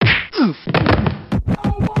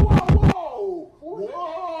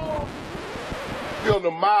Whoa. Be on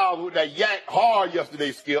the miles with that yank hard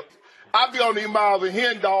yesterday, Skip. I be on these miles of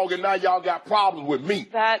hen dog, and now y'all got problems with me.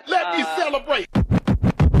 Let me celebrate.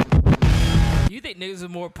 You think niggas was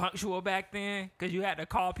more punctual back then? Because you had to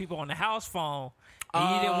call people on the house phone.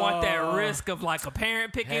 And you didn't want that risk of like a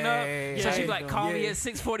parent picking up. So she'd be like, call me at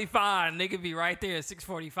 6:45. Nigga be right there at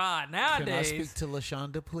 6:45. Nowadays. Can I speak to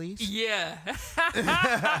LaShonda, please? Yeah.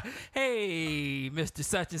 Hey, Mr.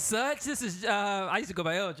 Such and Such. This is, I used to go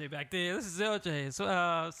by LJ back then. This is LJ. So,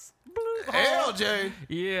 LJ?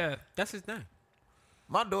 Yeah. That's his name.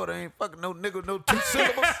 My daughter ain't fucking no nigga, no 2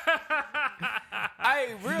 syllables.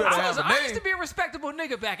 I used to be a respectable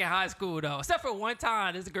nigga back in high school though, except for one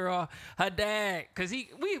time. This girl, her dad, cause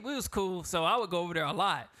we was cool, so I would go over there a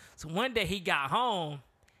lot. So one day he got home,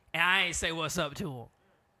 and I ain't say what's up to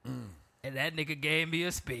him, and that nigga gave me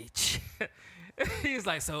a speech. He was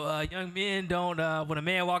like, "So young men don't when a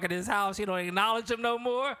man walk into his house, he don't acknowledge him no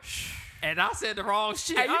more." And I said the wrong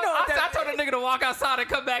shit. Hey, I told the nigga to walk outside and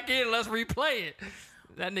come back in. And let's replay it.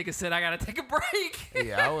 That nigga said, I gotta take a break.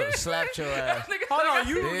 Yeah, I would have slapped your ass. Hold on,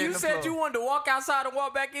 you said you wanted to walk outside and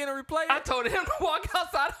walk back in and replay it? I told him to walk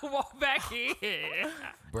outside and walk back in. Hey,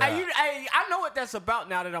 I know what that's about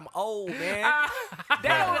now that I'm old, man.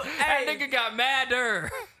 That nigga got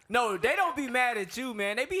madder. No, they don't be mad at you,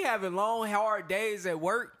 man. They be having long, hard days at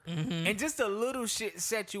work, and just a little shit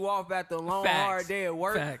set you off after a long, hard day at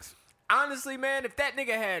work. Facts. Honestly, man, if that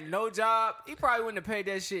nigga had no job, he probably wouldn't have paid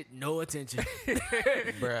that shit no attention.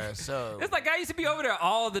 Bruh, so It's like I used to be over there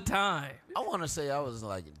all the time. I want to say I was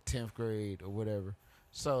like in 10th grade or whatever.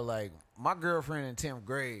 So like my girlfriend in 10th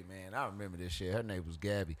grade, man, I remember this shit. Her name was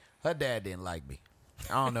Gabby. Her dad didn't like me.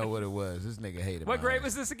 I don't know what it was. This nigga hated me. What grade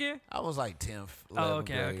was this again? I was like 10th, 11th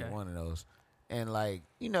grade, one of those. And like,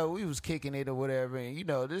 you know, we was kicking it or whatever. And, you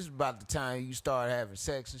know, this is about the time you start having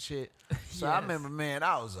sex and shit. So I remember, man,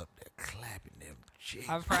 I was up there clapping them cheeks.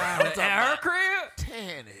 I'm proud. At her crib?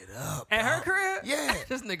 Tearing it up. At her crib? Yeah.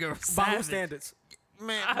 This nigga was By whose savage. standards?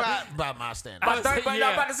 Man, by my standards. I'm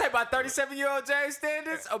about to say by 37-year-old Jay's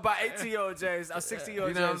standards or by 18-year-old Jay's or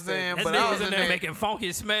 60-year-old Jay's. You know what I'm saying? That But nigga I was in there making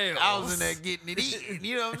funky smells. I was in there getting it eaten.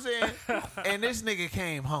 You know what I'm saying? And this nigga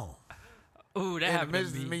came home. Ooh, that happened And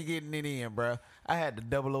to the midst of me. me getting it in, bro, I had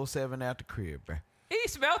the 007 out the crib, bro. He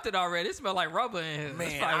smelled it already. It smelled like rubber in him.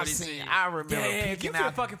 That's Man, probably what he seen. I remember Yeah, you peeking been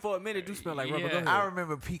out. fucking for a minute. Do smell like rubber. Go ahead. I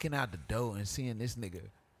remember peeking out the door and seeing this nigga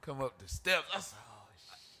come up the steps. I said, oh,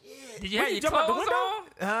 shit. Did you have your jump out the clothes window? on?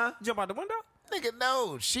 Huh? Jump out the window? Nigga,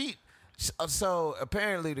 no. So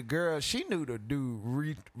apparently the girl, she knew to do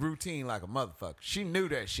routine like a motherfucker. She knew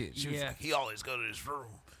that shit. She was like, he always go to this room.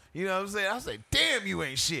 You know what I'm saying? I was like, damn, you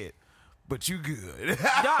ain't shit. But you good.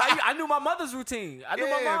 I knew my mother's routine. I knew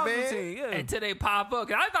my Yeah, mom's man. routine. Yeah. Until they pop up.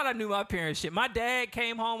 'Cause I thought I knew my parents' shit. My dad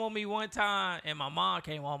came home on me one time, and my mom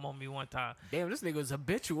came home on me one time. Damn, this nigga was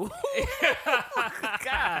habitual.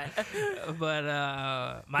 God.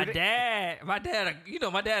 But my dad, you know,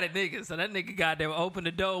 my dad a nigga, so that nigga got there, opened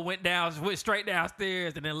the door, went straight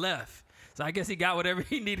downstairs, and then left. So I guess he got whatever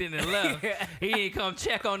he needed and left. He didn't come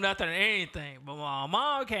check on nothing or anything. But when my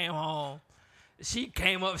mom came home, she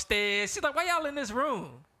came upstairs. She's like, "Why y'all in this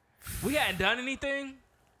room? We hadn't done anything.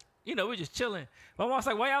 You know, we just chilling." My mom's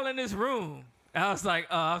like, "Why y'all in this room?" And I was like,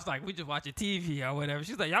 "We just watching TV or whatever."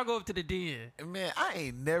 She's like, "Y'all go up to the den." Man, I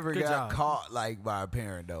ain't never Good got job. caught like by a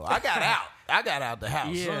parent though. I got out. I got out the house.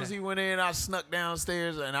 As soon Yeah. as he went in, I snuck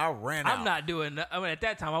downstairs and I ran out. I'm not doing. I mean, at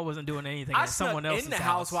that time, I wasn't doing anything I at someone snuck else's in the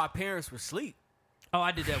house while parents were asleep. Oh,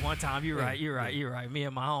 I did that one time. You're right. Me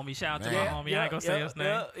and my homie. Shout out to my homie. I ain't gonna say his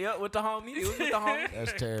name. Yeah, with the homie. It was with the homie.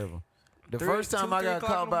 That's terrible. The 3 first time I got 3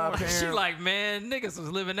 caught by a o'clock in the morning. parent. She like, man, niggas was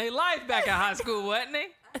living their life back in high school, wasn't they?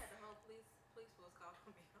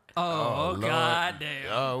 Oh, Lord. god damn.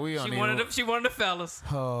 Oh, we don't She even- she one of the fellas.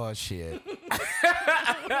 Oh shit.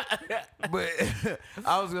 But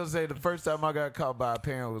I was gonna say the first time I got caught by a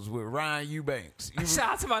parent was with Ryan Eubanks. You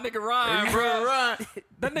Shout out to my nigga Ryan, you bro. remember Ryan?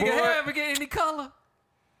 That nigga Boy, hair ever get any color?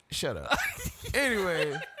 Shut up.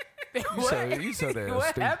 Anyway, you so damn What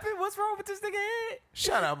stupid. happened? What's wrong with this nigga head?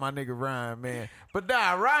 Shout out my nigga Ryan, man. But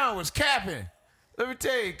nah, Ryan was capping. Let me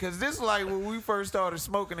tell you, because this is like when we first started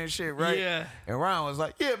smoking and shit, right? Yeah. And Ryan was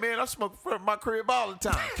like, yeah, man, I smoke in front of my crib all the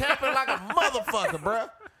time. Capping like a motherfucker, bruh.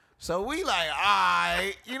 So we like, all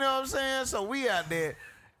right, you know what I'm saying? So we out there in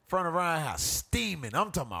front of Ryan's house steaming.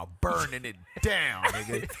 I'm talking about burning it down,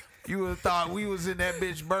 nigga. You would have thought we was in that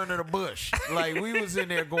bitch burning a bush. Like, we was in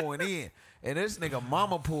there going in. And this nigga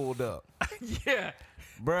mama pulled up. Yeah.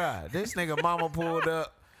 Bruh, this nigga mama pulled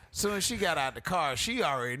up. Soon as she got out the car, she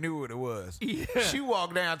already knew what it was. Yeah. She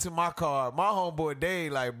walked down to my car. My homeboy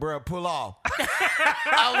Dave like, bro, pull off.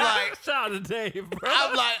 I'm like, shout out to Dave, bro.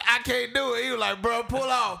 I'm like, I can't do it. He was like, bro, pull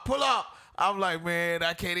off. I'm like, man,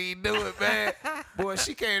 I can't even do it, man. Boy,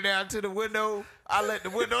 she came down to the window. I let the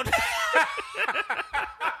window down.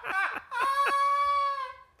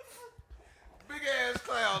 Big ass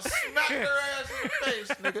clown smacked her ass in the face,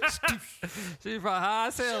 nigga. She probably high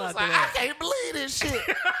as hell out Like, there. I can't believe this shit.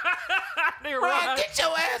 Ryan, get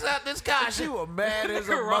your ass out this car. She was mad as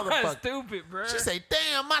a motherfucker. Stupid, bro. She say,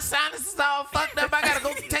 damn, my sinuses all fucked up. I gotta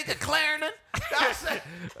go take a Claritin.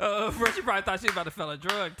 Bro, she probably thought she was about to fail a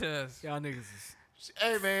drug test. Y'all niggas is...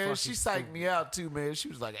 Hey, man, she psyched me out, too, man. She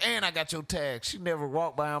was like, and I got your tag. She never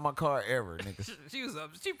walked behind my car ever, niggas.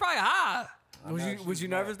 She probably high. Was you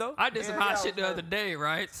nervous, though? I did some hot shit the other day,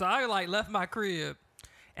 right? So I like left my crib,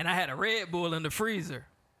 and I had a Red Bull in the freezer.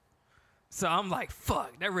 So I'm like,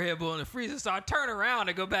 fuck, that Red Bull in the freezer. So I turn around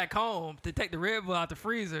and go back home to take the Red Bull out the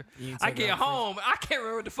freezer. I get home. I can't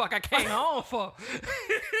remember what the fuck I came home for.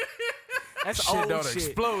 That's shit old don't shit.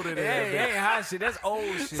 explode in It ain't hot shit. That's old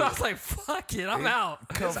shit. So I was like, fuck it, I'm out.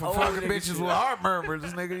 Come from old fucking nigga bitches shit. with heart murmurs,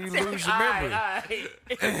 nigga. You lose your memory.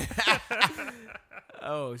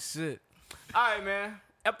 Oh, shit. All right, man.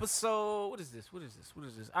 Episode... What is this?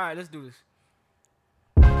 All right, let's do this.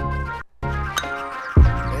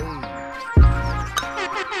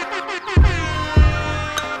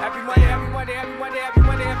 Happy Monday.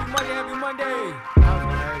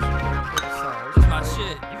 This is my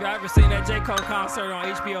shit. If you ever seen that J. Cole concert on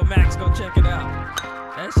HBO Max, go check it out.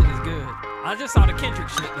 That shit is good. I just saw the Kendrick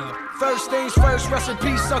shit, though. First things first, rest in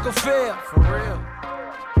peace, Uncle Phil. For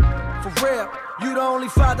real, you the only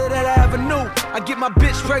father that I ever knew. I get my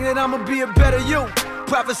bitch pregnant, I'ma be a better you.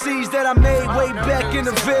 Prophecies that I made way back in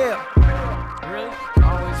the veil. Really?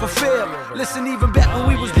 Fulfill. Listen, even back when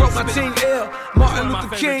we was broke, my team ill. Martin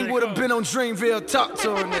Luther King would have been on Dreamville. Talk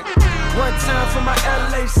to a nigga. One time for my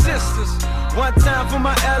LA sisters. One time for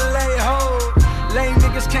my LA hoes. Lame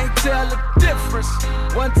niggas can't tell the difference.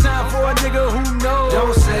 One time for a nigga who knows.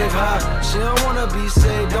 Don't save her. She don't wanna be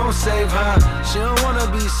saved. Don't save her. She don't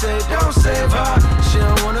wanna be saved. Don't save her. She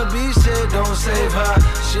don't wanna be saved. Don't save her.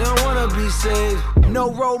 She don't wanna be saved.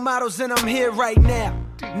 No role models and I'm here right now.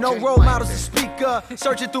 No role models to speak of.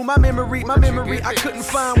 Searching through my memory, I couldn't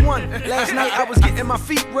find one. Last night I was getting my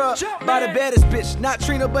feet rubbed by the baddest bitch. Not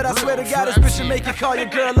Trina, but I swear to God, this bitch should make you call your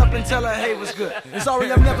girl up and tell her, hey, what's good? And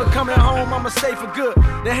sorry, I'm never coming home, I'ma stay for good.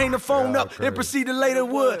 Then hang the phone up and proceed to later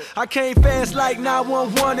wood. I came fast like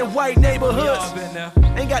 911 in white neighborhoods.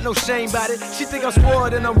 Ain't got no shame about it. She think I'm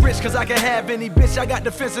spoiled and I'm rich cause I can have any bitch. I got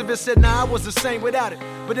defensive and said, nah, I was the same without it.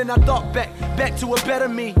 But then I thought back to a better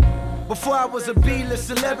me. Before I was a B-list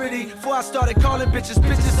celebrity, before I started calling bitches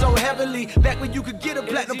so heavily. Back when you could get a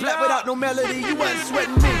platinum plaque without no melody, you wasn't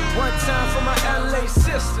sweating me. One time for my LA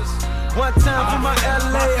sisters, one time for my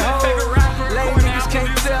LA hoes. Lame niggas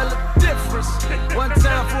can't tell the difference. One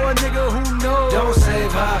time for a nigga who knows. Don't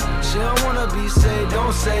save her, she don't wanna be saved.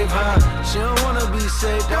 Don't save her, she don't wanna be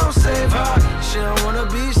saved. Don't save her, she don't wanna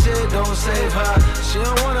be saved. Don't save her, she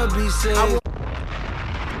don't wanna be saved.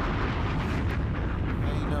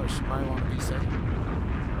 She might want to be safe.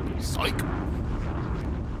 Psych.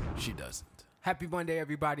 She doesn't. Happy Monday,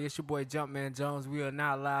 everybody. It's your boy Jumpman Jones. We are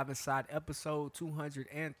now live inside episode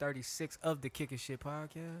 236 of the Kickin' Shit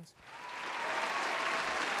Podcast.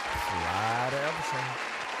 A lot of episodes.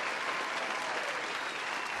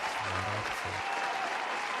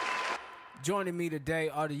 Joining me today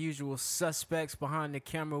are the usual suspects behind the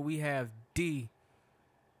camera. We have D.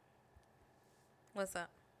 What's up?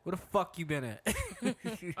 Where the fuck you been at?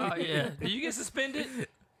 Oh, yeah. Did you get suspended?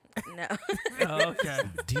 No. Oh, okay.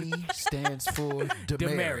 D stands for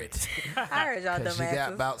demerit. I heard y'all Because you got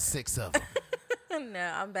dumbasses. about 6 of them.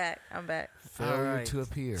 No, I'm back. Failure right. to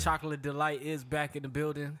appear. Chocolate Delight is back in the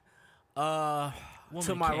building. To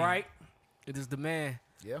my king. right, it is the man.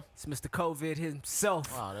 Yeah. It's Mr. COVID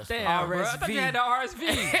himself. Wow, that's Damn, bro. I thought you had the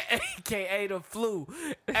RSV. AKA the flu.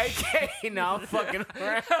 AKA, no, I'm fucking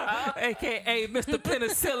around. AKA Mr.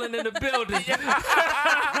 Penicillin in the building.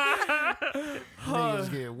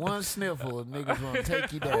 Niggas get one sniffle and niggas gonna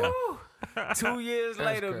take you down. 2 years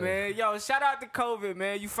later, crazy. man. Yo, shout out to COVID,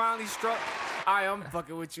 man. You finally struck. I'm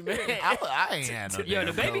fucking with you, man. I ain't had no Yo,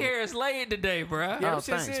 the damn baby COVID. hair is laid today, bro. Yeah, Oh,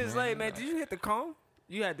 shit thanks, is man. late, man. Did you hit the comb?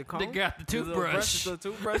 You had the comb. They got the toothbrush. The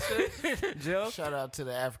toothbrush. Gel. Shout out to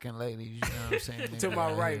the African ladies. You know what I'm saying? To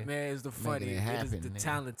my right, man, is the funny. It It happen, is the nigga.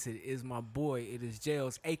 talented. Is my boy. It is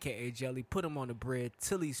Jails, a.k.a. Jelly. Put him on the bread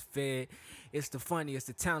till he's fed. It's the funny. It's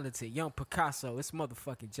the talented. Young Picasso. It's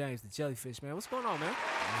motherfucking James, the Jellyfish, man. What's going on, man?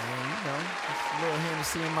 Man, you know, just a little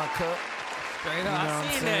Hennessy in my cup. Straight up. You know what I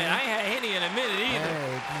I'm seen saying? that. I ain't had Henny in a minute either.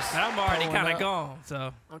 Hey, just But I'm already pulling kind of up. gone.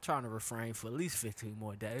 So I'm trying to refrain for at least 15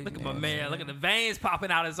 more days. look at man. my man. Look at the veins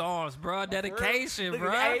popping out his arms, bro. Dedication, Look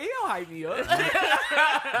bro. at- Hey, he don't hype me up.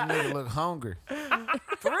 That nigga look hungry.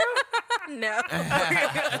 For real? No.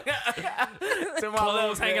 To my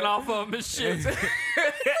Clothes left, hanging man. off of him and shit.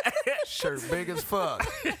 Shirt big as fuck.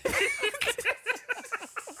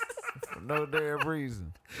 For no damn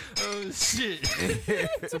reason. Oh shit.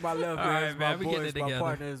 To my left, All man, right, is man, my we getting boys, it my together.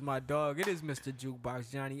 partner is my dog. It is Mr.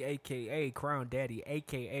 Jukebox Johnny, a.k.a. Crown Daddy,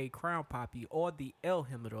 a.k.a. Crown Poppy, or the El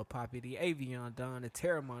Humidor Poppy, the Avion Don, the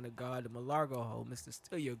Terramana God, the Malargo Ho, Mr.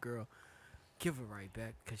 Still Your Girl. Give her right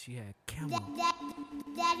back, because she had camel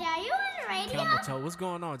Daddy, are you on the radio? toe. What's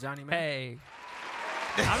going on, Johnny, man? Hey,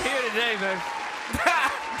 I'm here today, baby.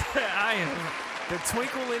 I am The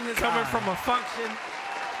twinkle in his coming eye. from a function,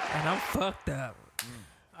 and I'm fucked up.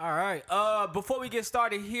 All right. Before we get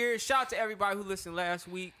started here, shout out to everybody who listened last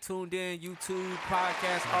week, tuned in, YouTube,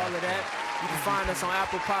 podcast, all of that. You can find us on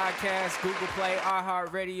Apple Podcasts, Google Play,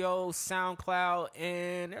 iHeartRadio, SoundCloud,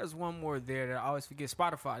 and there's one more there that I always forget,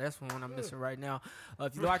 Spotify. That's the one I'm missing right now.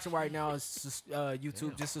 If you're watching right now, it's just,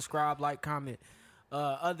 YouTube. Just subscribe, like, comment.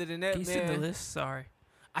 Other than that, Can you man, send the list? Sorry.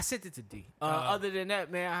 I sent it to D. Other than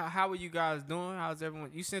that, man, how are you guys doing? How's everyone?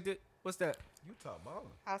 You sent it? What's that? Utah balling.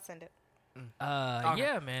 I'll send it.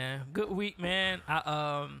 Yeah, man. Good week, man.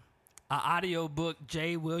 I audio book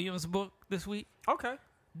Jay Williams book this week. Okay.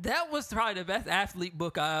 That was probably the best athlete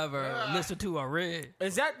book I ever listened to or read.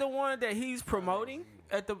 Is that the one that he's promoting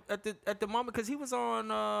at the moment? Because he was on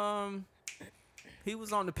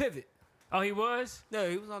the Pivot. Oh, he was? Yeah,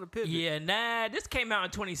 he was on the Pivot. Yeah, nah. This came out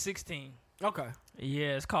in 2016. Okay.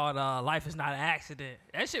 Yeah, it's called Life Is Not an Accident.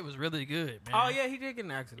 That shit was really good, man. Oh yeah, he did get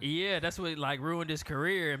in an accident. Yeah, that's what like ruined his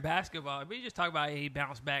career in basketball. But you just talk about how he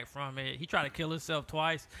bounced back from it. He tried to kill himself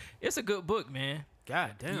twice. It's a good book, man.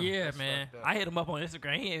 God damn. Yeah, man. I hit him up on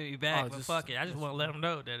Instagram. He hit me back, Oh, but just- fuck it. I just want to let him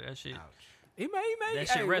know that shit. He may. That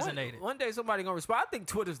shit hey, resonated. One day somebody gonna respond. I think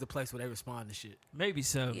Twitter's the place where they respond to shit. Maybe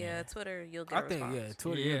so. Yeah, man. Twitter, you'll get I a think response.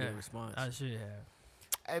 Twitter Yeah. will get a response. I should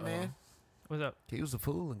have. Hey, man. What's up? He was a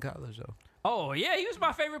fool in college, though. Oh, yeah, he was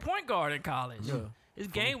my favorite point guard in college. Yeah. His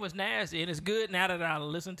game was nasty, and it's good now that I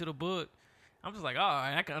listened to the book. I'm just like, all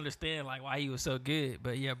right, I can understand like why he was so good.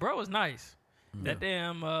 But yeah, bro was nice. That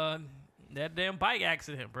damn bike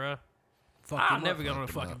accident, bro. Fucked I'll him never up. get on a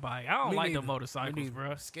fucking bike. I don't Me like the neither. motorcycles, Me neither.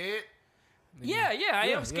 bro. Scared? Yeah, I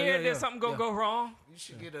am scared that something gonna yeah. go wrong. You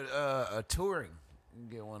should get a touring. You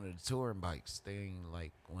can get one of the touring bikes. They ain't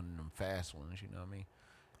like one of them fast ones, you know what I mean?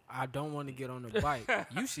 I don't want to get on the bike.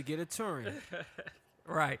 You should get a touring,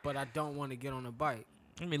 Right. but I don't want to get on the bike.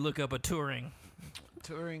 Let me look up a touring.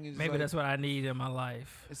 Touring is Maybe like, that's what I need in my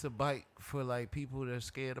life. it's a bike for like people that are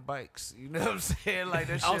scared of bikes. You know what I'm saying? Like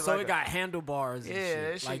that shit. Also, like it got handlebars. And yeah, shit.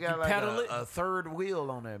 that shit Like got you like pedal it, a third wheel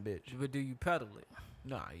on that bitch. but do you pedal it?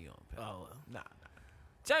 Nah, you don't pedal. Oh, well. Nah.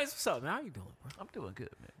 James, what's up, man? How you doing, bro? I'm doing good,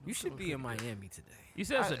 man. You should be in Miami today. You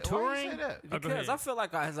said it's a touring? Why you say that? Oh, go Because ahead. I feel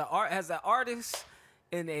like as an artist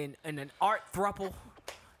in an art throuple,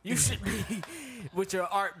 you should be with your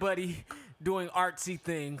art buddy doing artsy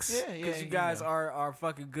things. Yeah, Because you you guys know. are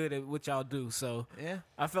fucking good at what y'all do. So Yeah.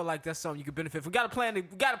 I feel like that's something you could benefit from. We got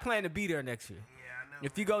to plan to be there next year. Yeah, I know.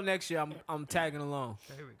 If you go next year, I'm tagging along.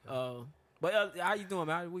 There we go. But how you doing,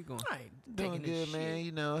 man? How we going? I ain't Doing taking this good, man. shit.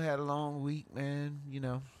 You know, had a long week, man. You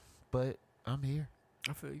know, but I'm here.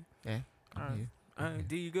 I feel you. Yeah, I'm Alright. here. All right,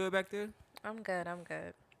 D, you good back there? I'm good. I'm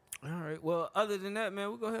good. All right. Well, other than that, man,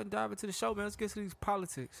 we'll go ahead and dive into the show, man. Let's get to these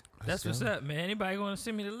politics. That's what's up, man. Anybody want to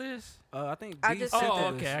send me the list? I think I D just sent sent Oh, the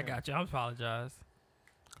okay. list. I got you. I apologize.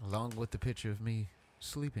 Along with the picture of me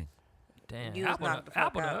sleeping. Damn. You was Apple, knocked the fuck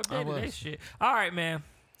Apple out. updated I that was. shit. All right, man.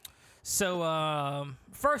 So,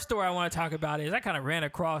 first story I want to talk about is I kind of ran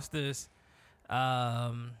across this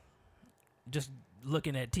just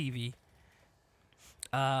looking at TV.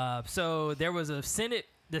 So there was the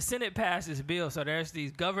Senate passed this bill. So there's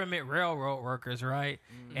these government railroad workers, right?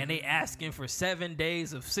 And they asking for 7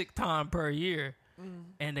 days of sick time per year.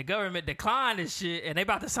 And the government declined this shit, and they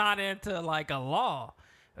about to sign it into like a law.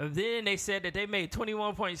 Then they said that they made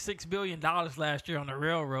 $21.6 billion last year on the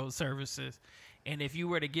railroad services. And if you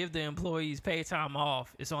were to give the employees paid time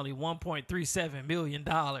off, it's only $1.37 million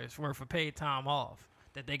worth of paid time off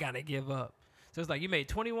that they got to give up. So it's like you made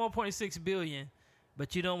 $21.6 billion,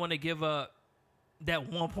 but you don't want to give up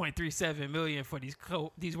that 1.37 million for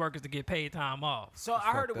these workers to get paid time off. So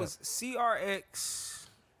I heard it was CRX.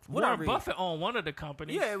 Warren Buffett owned one of the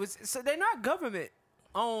companies. Yeah, it was. So they're not government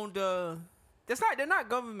owned. They're not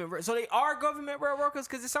government. So they are government rail workers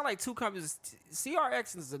because it sounds like two companies.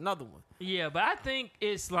 CRX is another one. Yeah, but I think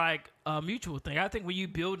it's like a mutual thing. I think when you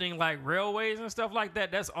building like railways and stuff like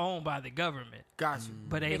that, that's owned by the government. Got you.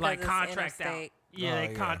 But they Because like it's contract out. interstate. Yeah,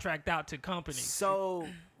 they contract out to companies. So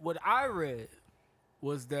what I read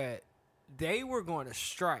was that they were going to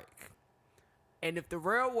strike, and if the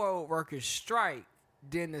railroad workers strike,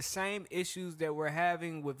 then the same issues that we're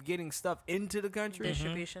having with getting stuff into the country,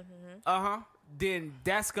 Distribution. Mm-hmm. then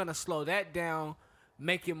that's gonna slow that down,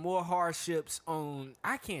 making more hardships on.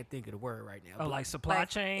 I can't think of the word right now. Oh, but like supply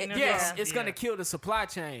chain? yes, Yeah. it's gonna kill the supply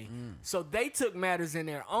chain. So they took matters in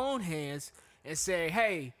their own hands and said,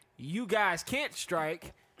 "Hey, you guys can't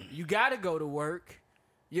strike. You got to go to work.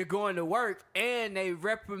 You're going to work." And they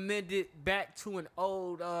reprimanded back to an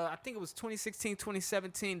old, I think it was 2016,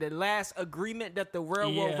 2017, the last agreement that the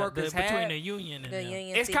railroad workers had between the union and The them.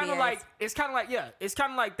 union. it's kind of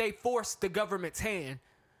CBS. like they forced the government's hand.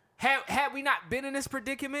 Had we not been in this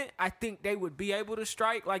predicament, I think they would be able to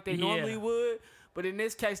strike like they normally would. But in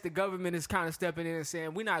this case, the government is kind of stepping in and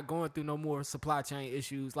saying, we're not going through no more supply chain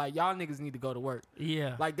issues. Like, y'all niggas need to go to work.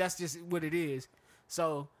 Yeah. Like, that's just what it is.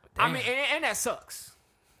 So, I mean, and that sucks.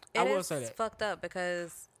 I will say that. Fucked up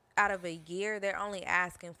because out of a year, they're only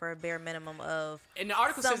asking for a bare minimum of. And the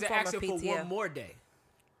article some says they're form of asking for PTO. one more day.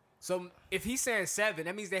 So if he's saying 7,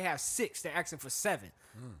 that means they have 6. They're asking for 7.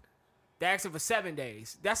 They're asking for 7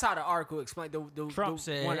 days. That's how the article explained. Trump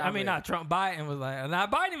said, not Trump, Biden was like, now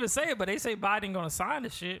Biden even say it, but they say Biden going to sign the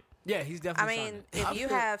shit. Yeah, he's I definitely. mean, if you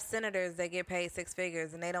have senators that get paid 6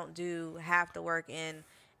 figures and they don't do half the work in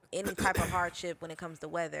any type of hardship when it comes to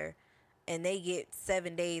weather, and they get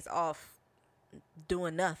 7 days off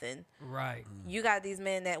doing nothing. Right. You got these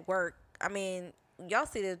men that work. I mean, y'all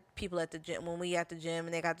see the people at the gym when we at the gym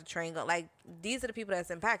and they got the train go. Like, these are the people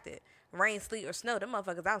that's impacted. Rain, sleet, or snow, them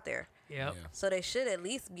motherfuckers out there. Yep. Yeah. So they should at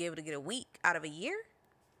least be able to get a week out of a year.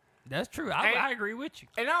 That's true. I agree with you.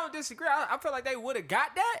 And I don't disagree. I feel like they would have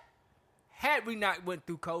got that had we not went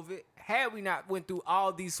through COVID, had we not went through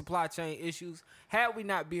all these supply chain issues, had we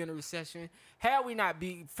not be in a recession, had we not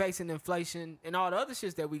be facing inflation and all the other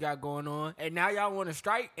shit that we got going on, and now y'all want to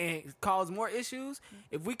strike and cause more issues.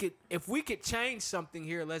 If we could change something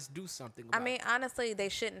here, let's do something about I mean, honestly,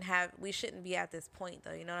 we shouldn't be at this point,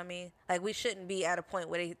 though. You know what I mean? Like, we shouldn't be at a point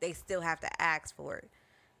where they still have to ask for it.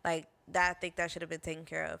 Like, I think that should have been taken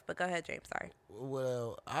care of. But go ahead, James. Sorry.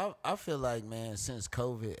 Well, I feel like, man, since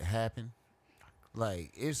COVID happened,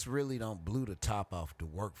 like, it's really don't blew the top off the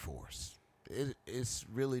workforce. It's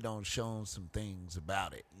really don't shown some things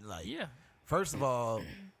about it. Like, first of all,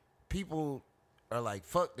 people are like,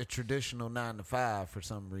 fuck the traditional 9 to 5 for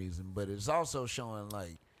some reason, but it's also showing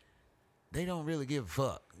like they don't really give a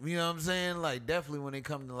fuck. You know what I'm saying? Like, definitely when it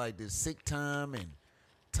comes to like this sick time and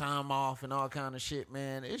time off and all kind of shit,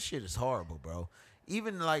 man, this shit is horrible, bro.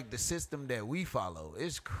 Even like the system that we follow,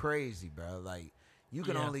 it's crazy, bro. Like, you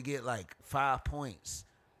can only get like 5 points,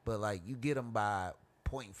 but like you get them by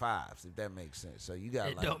 0.5s, if that makes sense. So you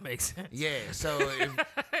got Don't make sense. Yeah, so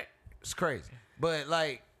it's crazy. But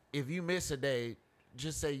like, if you miss a day,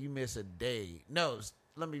 just say you miss a day. No,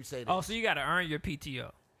 let me say this. Oh, so you got to earn your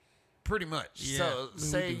PTO. Pretty much. Yeah. So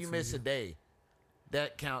say you miss a day,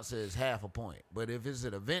 that counts as half a point. But if it's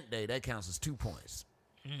an event day, that counts as 2 points.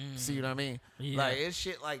 See what I mean? Yeah. Like, it's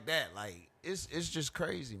shit like that. Like, it's just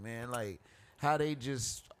crazy, man. Like, how they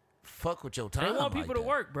just fuck with your time. They want like people to that.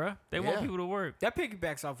 work, bro. They want people to work. That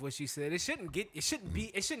piggybacks off what she said. It shouldn't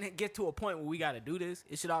get to a point where we got to do this.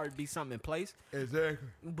 It should already be something in place. Exactly.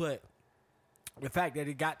 But the fact that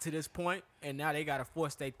it got to this point and now they got to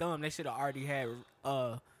force their thumb, they should have already had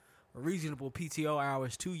reasonable PTO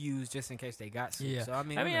hours to use just in case they got sick. Yeah. So I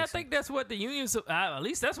mean, I think that's what the union's. At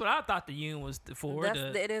least that's what I thought the union was for.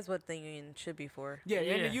 It is what the union should be for. Yeah,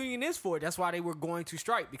 and the union is for it. That's why they were going to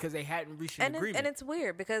strike, because they hadn't reached an agreement. And it's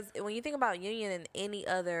weird because when you think about union in any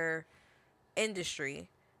other industry,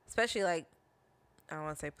 especially like, I don't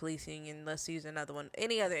want to say police union, let's use another one,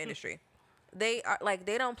 any other industry, they are like,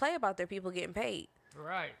 they don't play about their people getting paid.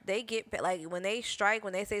 Right. They get, like, when they strike,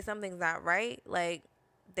 when they say something's not right, like,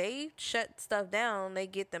 they shut stuff down. They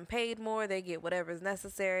get them paid more. They get whatever's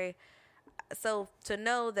necessary. So to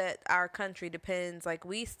know that our country depends, like,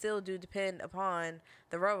 we still do depend upon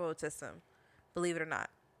the railroad system, believe it or not.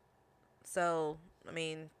 So, I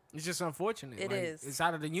mean, it's just unfortunate. It is. It's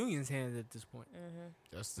out of the union's hands at this point. Mm-hmm.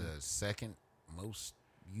 That's the second most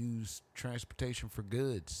used transportation for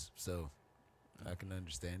goods. So I can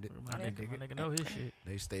understand it. My nigga know his shit.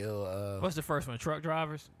 They still. What's the first one? Truck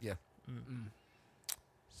drivers? Yeah.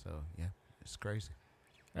 So, yeah, it's crazy.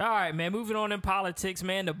 All right, man. Moving on in politics,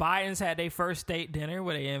 man. The Bidens had their first state dinner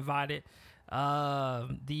where they invited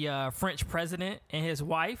the French president and his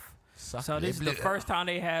wife. So this is the first time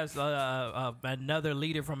they have another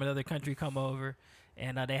leader from another country come over.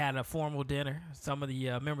 And they had a formal dinner. Some of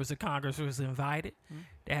the members of Congress was invited.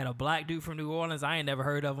 They had a black dude from New Orleans. I ain't never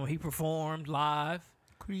heard of him. He performed live.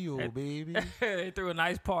 Creole, baby. They threw a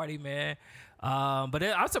nice party, man. But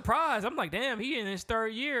I'm surprised. I'm like, damn, he in his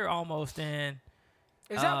third year almost. And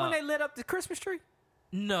is that when they lit up the Christmas tree?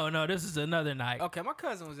 No, this is another night. Okay, my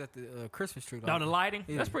cousin was at the Christmas tree. No, the lighting?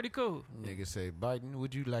 Yeah. That's pretty cool. Nigga say, Biden,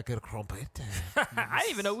 would you like a crumpet? I didn't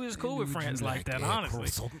even know we was cool with friends like that, honestly.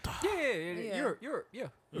 Yeah. You're.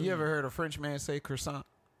 You ever heard a French man say croissant?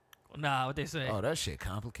 Nah, what they say? Oh, that shit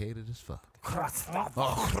complicated as fuck. Hey,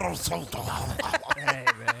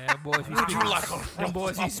 man, them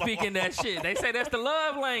boys be speaking that shit. They say that's the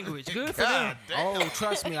love language. Good for them. Oh,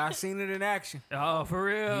 trust me, I seen it in action. Oh, for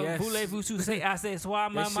real? Yes. Voulez-vous say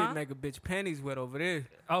accessoire, That shit mama? make a bitch panties wet over there.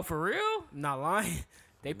 Oh, for real? Not lying.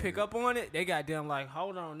 They pick up on it. They got them like,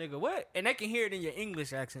 hold on, nigga, what? And they can hear it in your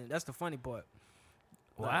English accent. That's the funny part.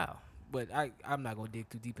 Wow. But I'm not gonna dig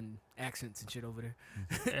too deep in accents and shit over there.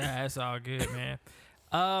 Yeah, that's all good, man.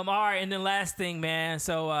 All right, and then last thing, man.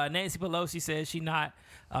 So Nancy Pelosi says she's not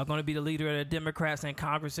going to be the leader of the Democrats in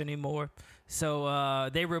Congress anymore. So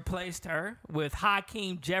they replaced her with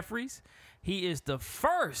Hakeem Jeffries. He is the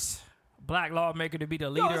first black lawmaker to be the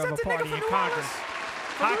leader of a party in Congress.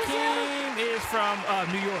 Hakeem is from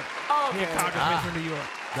New York. Oh, okay. He's a congressman from New York.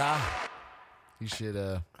 You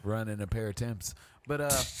should run in a pair of Temps. But I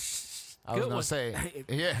was going to say,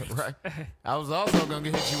 yeah, right. I was also going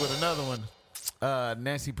to hit you with another one.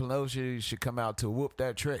 Nancy Pelosi should come out to whoop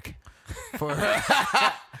that trick for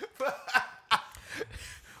her.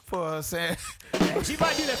 For her saying. She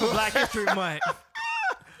might do that for Black History Month.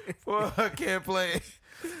 For her can't play.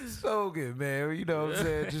 So good, man. You know what I'm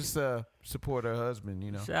saying? Just support her husband,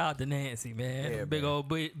 you know. Shout out to Nancy, man. Yeah, Big man. old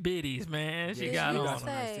biddies, man. She got on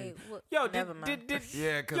them. Yo, never mind.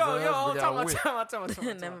 Yeah, because her husband got whipped. Tell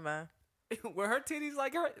me. Never mind. Were her titties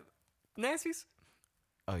like her Nancy's?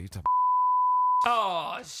 Oh, you talking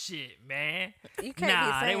Oh, shit, man. You can't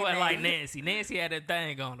be saying they wasn't that. like Nancy. Nancy had that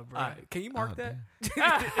thing on her, bro. All right, can you mark that?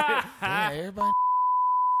 yeah, everybody.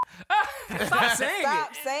 Stop saying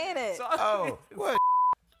Stop it. saying it. Oh, what?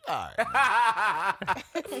 All right.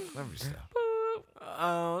 Let me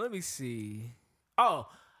stop. Let me see. Oh,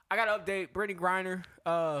 I got to update Brittany Griner.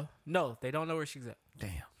 No, they don't know where she's at. Damn.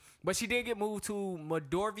 But she did get moved to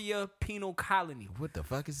Mordovia Penal Colony. What the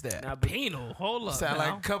fuck is that? Now, Penal. Hold up. Sound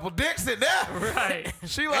now. like a couple dicks in there. Right.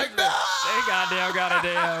 She like that. They got a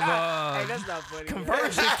damn hey, that's not funny.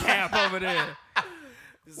 conversion camp over there.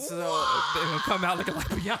 So They gonna come out looking like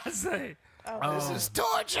Beyonce. This is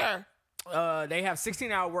torture. they have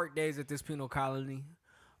 16-hour work days at this penal colony.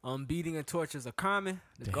 Beating and tortures are common.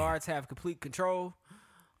 The guards have complete control.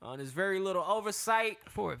 There's very little oversight.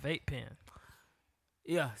 For a vape pen.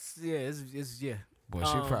 Yeah. Boy,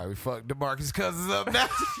 she probably fucked DeMarcus Cousins up now.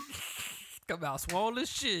 Come out swole as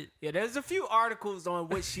shit. Yeah, there's a few articles on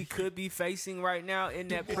what she could be facing right now in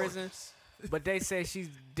that prison. But they say she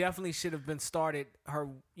definitely should have been started her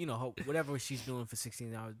whatever she's doing for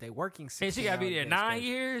 16 hours a day, working 16 And she gotta be there hours a day 9 straight.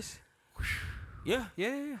 years.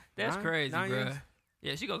 Yeah. That's crazy, nine bro. years.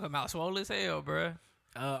 Yeah, she gonna come out swole as hell, bro.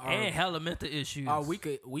 And And hella mental issues.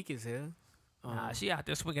 weak as hell. Nah, she out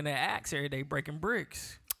there swinging that axe every day, breaking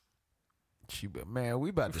bricks. Man, we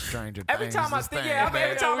about to Stranger Every Things. time I this think, thing, every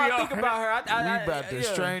man. time we I think are. about her, We about to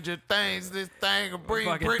Stranger Things. This thing will bring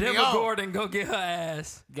Fucking Brittany Deborah on. Gordon go get her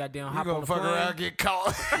ass. Goddamn, You hop on gonna the fuck plane. around, get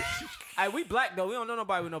caught. Hey, we black though. We don't know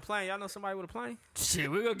nobody with no plane. Y'all know somebody with a plane?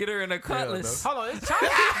 Shit, we gonna get her in a cutlass. Hold on, it's China.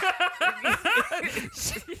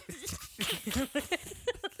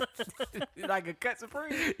 Like a cut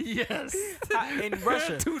supreme Yes. in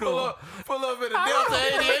Russia. Pull up in a Delta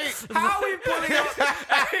 88. How we pulling up?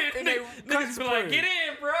 And they Niggas be like, get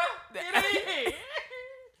in, bro. Get in.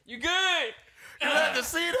 You good? You let the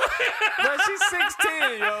seat up. Bro, she's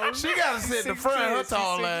 6'10", yo. She gotta sit in the front. Her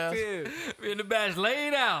tall ass. In the back,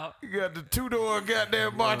 laid out. You got the two-door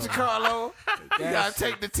goddamn Monte Carlo. You gotta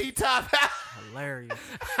take the T-top out. Hilarious.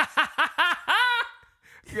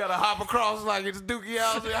 You gotta hop across like it's Dookie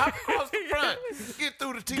House. Hop across the front. Get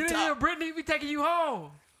through the Get in here, T-top. Brittany. We taking you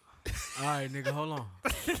home. All right, nigga, hold on.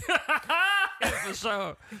 For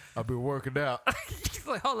sure. I've been working out. She's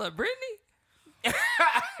like, hold up, Brittany?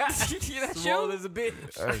 That's Swole you? as a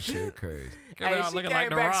bitch. That shit crazy. Come Hey, out she looking came like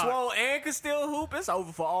The back Rock. swole and could still hoop. It's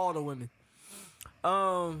over for all the women.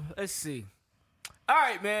 Let's see. All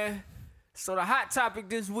right, man. So the hot topic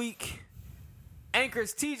this week: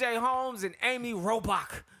 anchors T.J. Holmes and Amy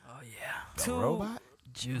Robach. Oh yeah, The robot?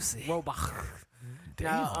 juicy. Robach. Damn.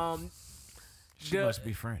 Now, She must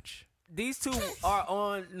be French. these two are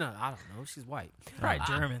on. No, I don't know. She's white. Right,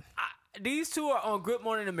 German. These two are on Good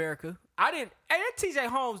Morning America. Hey, that T.J.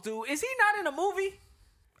 Holmes dude, is he not in a movie?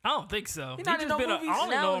 I don't think so. He not in no movies? I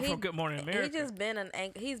only No, know him he- from Good Morning America.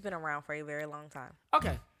 He's been around for a very long time.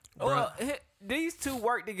 Okay. Well, these two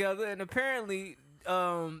work together, and apparently,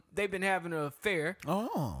 they've been having an affair.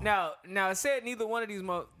 Oh. Now, it said neither one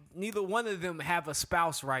of them have a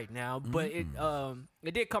spouse right now, but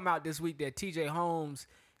it did come out this week that T.J. Holmes,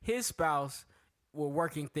 his spouse, were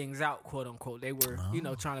working things out, quote unquote. They were,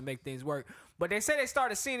 trying to make things work. But they said they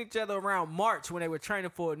started seeing each other around March when they were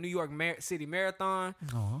training for a New York City Marathon.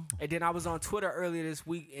 Oh. And then I was on Twitter earlier this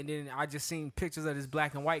week, and then I just seen pictures of this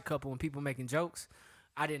black and white couple and people making jokes.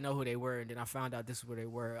 I didn't know who they were, and then I found out this is where they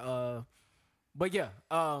were. But yeah,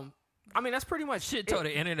 I mean, that's pretty much Shit tore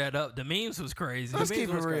the internet up. The memes was crazy. Let's The keep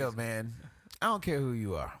it memes was real, crazy. man. I don't care who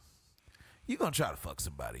you are. You gonna try to fuck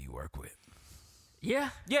somebody you work with. Yeah.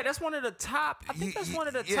 Yeah, that's one of the top. I think that's one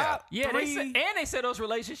of the Yeah. top. Yeah, three. they said those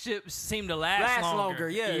relationships seem to last longer.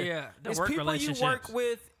 Yeah, yeah. The it's work people you relationships. work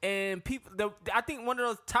with, and people. I think one of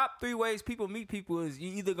those top 3 ways people meet people is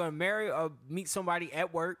you either gonna marry or meet somebody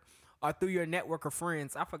at work or through your network of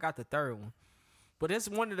friends. I forgot the third one, but it's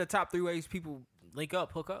one of the top 3 ways people link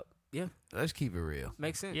up, hook up. Yeah, Let's keep it real.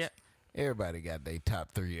 makes sense. Yeah. Everybody got their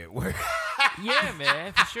top 3 at work. Yeah,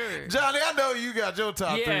 man, for sure. Johnny, I know you got your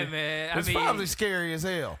top 3. Yeah, man. It's probably scary as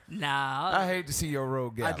hell. Nah. I hate to see your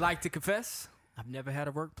road galley. I'd like to confess, I've never had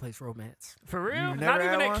a workplace romance. For real? You Not never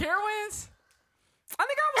even had at one? Carowinds? I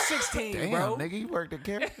think I was 16, Damn, bro. nigga, you worked at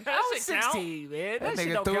Carol. I was shit count. 16, man. That shit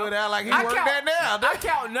nigga don't threw count. it out like he I worked count- that now. I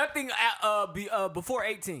count nothing before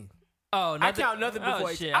 18. Oh, I count nothing before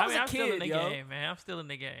 18. shit. I was a I'm still in kid, the yo. game, man. I'm still in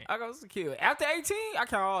the game. I was a kid. After 18, I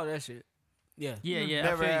count all that shit. Yeah. Yeah.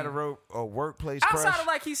 Never I feel had you. a workplace Outside crush. of,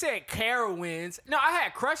 like he said, Carowinds. No, I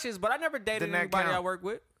had crushes, but I never dated Then that anybody count. I worked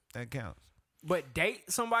with. That counts. But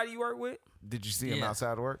date somebody you work with? Did you see him Yeah.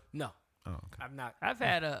 outside of work? No. Oh, okay. I've not. I've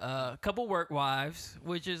had a couple work wives,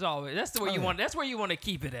 which is always that's the way you want. That's where you want to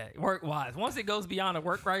keep it at, work wives. Once it goes beyond a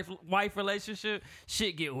work wife relationship,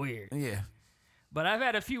 shit get weird. Yeah. But I've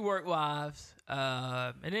had a few work wives,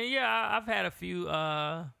 and then I've had a few.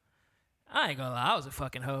 I ain't gonna lie, I was a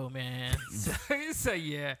fucking hoe, man. so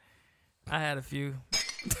yeah, I had a few.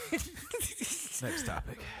 Next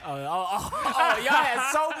topic. Oh, y'all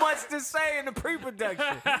had so much to say in the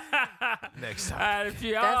pre-production. Next I topic. had a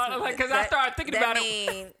few. That's- Because I started thinking about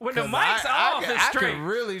it when the mic's off. It's straight.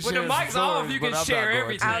 Really When the mic's off, you can share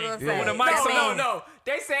everything. I was gonna But say, when the mic's that on, means- No.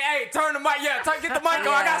 They say, hey, turn the mic. Yeah, get the mic on.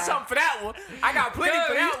 I got something for that one. I got plenty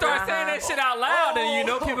for you that start one. saying that shit out loud, and you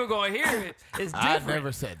know people gonna hear it. It's I different.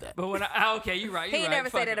 never said that. But when okay, you right. He You ain't right. never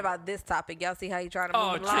Fuck said it. it about this topic. Y'all see how he trying to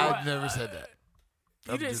Oh, move it true. along? I never said that.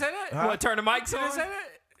 You didn't say that? What? Turn the mics You didn't on. say that?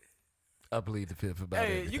 I believe the fifth about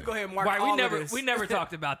Hey, everything. you go ahead and mark Right, all of this. we never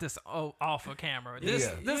talked about this off of camera. This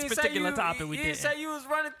Yeah. You this didn't say particular you- topic we you did. didn't say you was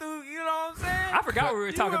running through, you know what I'm saying? I forgot what we were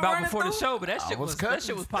You talking were about running before the through? show, but that I shit was was cutting. that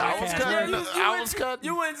shit was I was podcast. cutting. Yeah, I was cutting.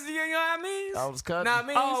 You went, you know what I mean? I was cutting. Know what I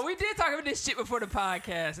mean? Oh, we did talk about this shit before the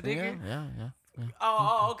podcast, nigga. Yeah.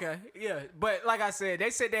 Oh, okay. Yeah. But like I said, they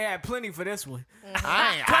said they had plenty for this one.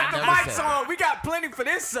 I Cut the never mics said on. We got plenty for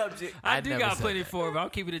this subject. I do never got said plenty that. for it, but I'm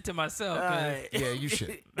keeping it to myself. 'cause Alright. Yeah, you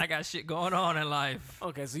should. I got shit going on in life.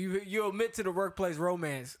 Okay, so you admit to the workplace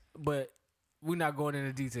romance, but we're not going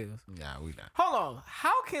into details. Nah, we not. Hold on.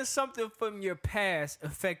 How can something from your past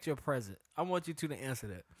affect your present? I want you two to answer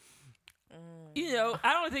that. You know,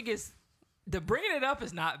 I don't think it's the bringing it up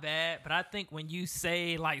is not bad, but I think when you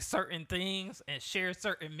say like certain things and share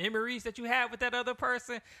certain memories that you have with that other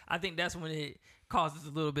person, I think that's when it causes a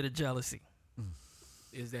little bit of jealousy.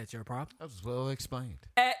 Is that your problem? That was well explained.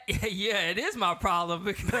 Yeah, it is my problem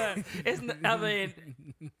because it's. I mean,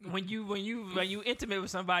 when you intimate with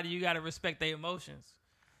somebody, you got to respect their emotions.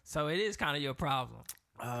 So it is kind of your problem.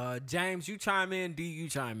 James, you chime in. D, you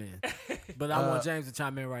chime in. But I want James to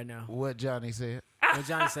chime in right now. What Johnny said. When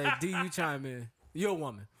Johnny say, D, you chime in. You're a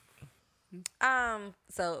woman.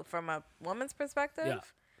 So from a woman's perspective, Yeah.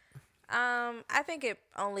 I think it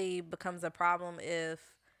only becomes a problem if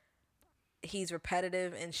he's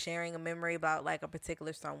repetitive in sharing a memory about like a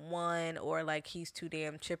particular someone, or like he's too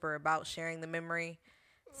damn chipper about sharing the memory.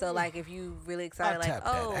 So like if you really excited, like, tap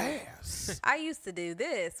oh, that ass. I used to do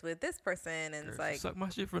this with this person, and it's like, Suck my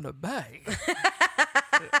shit from the back.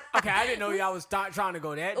 Okay, I didn't know y'all was trying to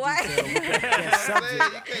go that Why? detail with that subject.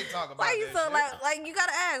 You can't talk about Why you that so shit. like you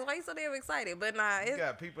gotta ask? Why you so damn excited? But nah, You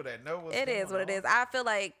got people that know what's it going is what it on. is. I feel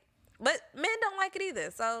like, but men don't like it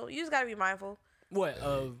either. So you just gotta be mindful. What?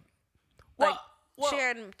 Like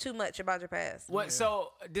sharing too much about your past. What? So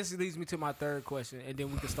this leads me to my third question, and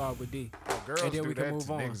then we can start with D. Girls and then do we can that move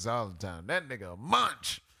to on. niggas all the time. That nigga a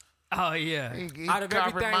munch. Oh yeah. He Out of carpet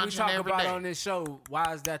everything we munching talk every about day. on this show,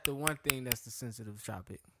 why is that the one thing that's the sensitive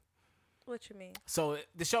topic? What you mean? So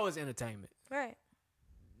the show is entertainment. Right.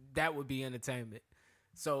 That would be entertainment.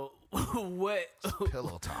 So what?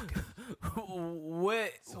 Pillow talking.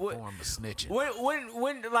 What? It's a form of snitching.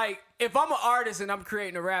 When like if I'm an artist and I'm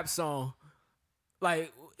creating a rap song,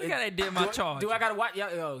 like Look how they did my charge. Do I gotta watch?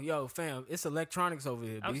 Yo, fam, it's electronics over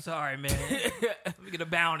here. I'm B. sorry, man. Let me get a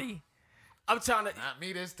bounty. I'm trying to. Not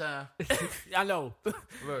me this time. I know.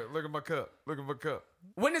 Look at my cup. Look at my cup.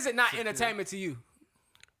 When is it not entertainment to you?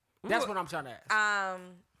 That's what I'm trying to ask.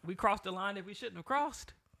 We crossed the line that we shouldn't have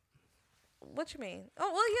crossed. What you mean?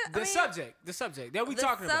 Oh well, yeah. The subject that we the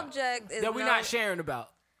talking about, subject is that we not sharing about.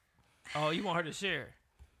 Oh, you want her to share?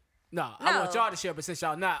 No, I want y'all to share, but since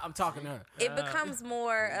y'all not, I'm talking to her. It becomes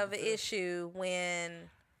more of an issue when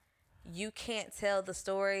you can't tell the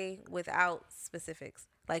story without specifics.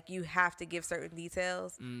 Like you have to give certain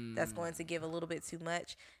details. That's going to give a little bit too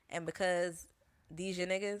much. And because these your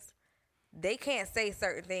niggas, they can't say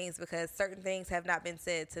certain things because certain things have not been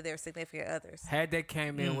said to their significant others. Had they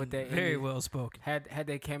came in with that Very energy, well spoken. Had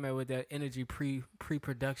they came in with that energy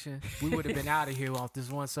pre-production, we would have been out of here off this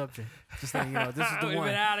one subject. Just letting you know, this is the We've one.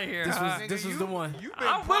 been out of here. This was the one.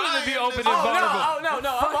 I'm willing to be open and Oh vulnerable.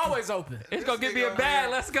 no, I'm always open. It's gonna get me a bag.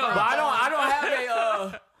 Let's go. But I don't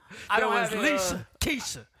have a. I don't have a. Lisa,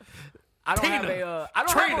 Keisha. I don't have Tina, a. I don't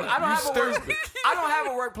Trina, have a work. I don't have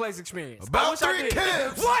a workplace experience. I About wish I 3 did.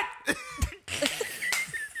 kids. What?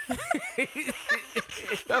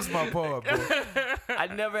 That's my part, bro. I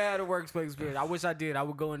never had a workplace experience. I wish I did. I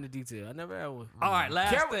would go into detail. I never had one. All right,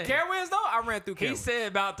 last thing. Carowinds though, I ran through. He Carowinds. said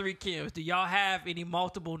about 3 Kims. Do y'all have any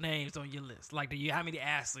multiple names on your list? Like, how many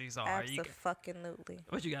Ashleys are you? Absolutely.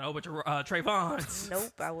 What you got? A bunch of Trayvons.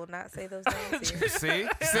 Nope, I will not say those names here.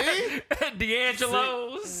 See?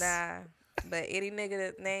 D'Angelo's. Nah. But any nigga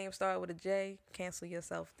that name start with a J, cancel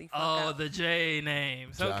yourself the fuck out. Oh, the J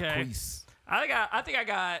names. Okay. Jacquees. I think I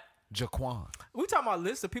got. Jaquan. We talking about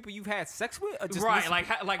lists of people you've had sex with, or just Right, lists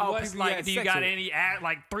of- like oh, what's people you like? had Do you sex got with. any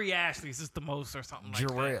like 3 Ashleys is the most or something like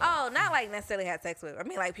Jarrell. that? Oh, not like necessarily had sex with. I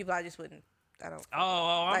mean, like people I just wouldn't. I don't.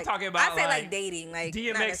 Oh, I'm like, talking about. I say like dating. Like not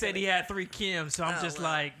DMX said necessarily- he had 3 Kims, so I'm Oh, just well.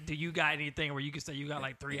 like, do you got anything where you can say you got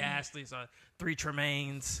like 3 Ashleys or 3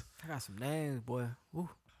 Tremaines? I got some names, boy. Ooh.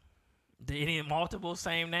 Any multiple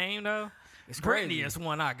same name though? It's Brittany crazy. is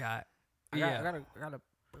one I got. I Yeah. got a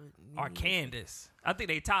Or Candace. I think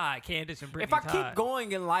they tied. Candace and Brittany. If I tied. keep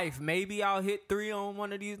going in life, maybe I'll hit 3 on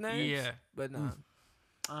one of these names. Yeah. But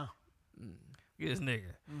nah. This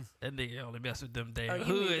nigga. That nigga only mess with them damn Oh, you mean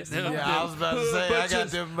hoods. this- them- Yeah, them I was about to hood say, I got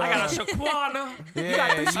butchers. them, I got a Shaquana.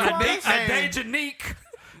 Yeah, you a Dejanique.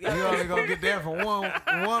 only gonna get that from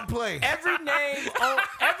one place. Every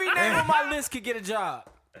name on my list could get a job,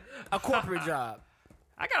 a corporate job.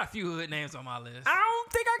 I got a few hood names on my list. I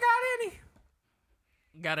don't think I got any.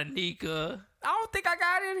 Got a Nika. I don't think I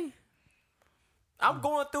got any. I'm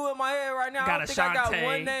going through it in my head right now. Got I a don't think I got Shantae.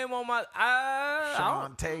 one name on my. I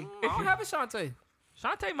don't have a Shantae.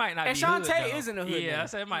 Shantae might not And be Shantae hood, though. isn't a hood Yeah, name. I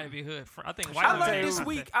said it might be hood. I think White I Shantae learned was-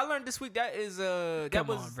 this week. That is that Come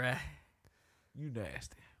was on, bruh. You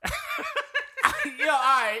nasty. yo. All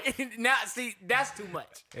right, now see that's too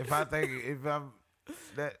much. If I'm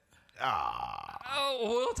that. Oh,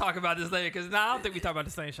 we'll talk about this later because I don't think we talk about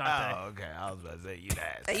the same Shantae. Oh, okay. I was about to say you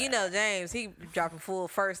nasty. And you know James, he dropping full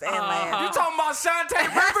first and You last. talking about Shantae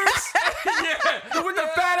Rivers? Yeah. With the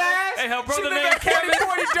fat ass? Hey, her brother she live named at 4040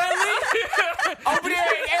 Kevin. Dudley. Over there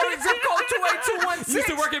in area zip code 28216. Used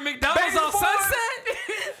to work at McDonald's Baby on Ford. Sunset.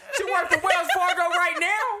 She work for Wells Fargo right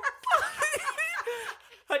now.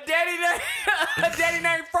 Her daddy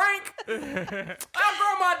named Frank. Our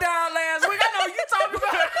grandma died last week. I know you talking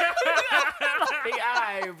about. Like, all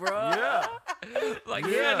right, bro. Yeah. Like,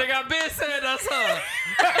 yeah, nigga, I been saying that's her.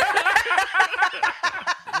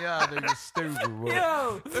 Y'all niggas stupid, boy.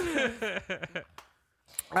 Yo.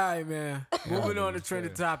 All right, man. Moving on to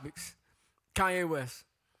trending topics. Kanye West.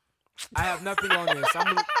 I have nothing on this.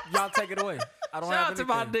 Y'all take it away. I don't Shout have out to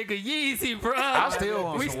my anything. nigga Yeezy, bro. I still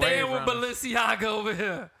want we some staying wave with runners. Balenciaga over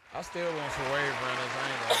here. I still want some wave runners. I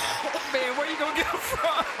ain't gonna lie. Man, where you gonna get them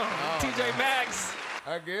from? TJ Maxx.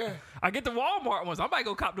 I guess. I get the Walmart ones. I might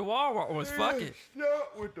go cop the Walmart ones. Fuck it.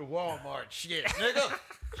 Stop with the Walmart shit, nigga.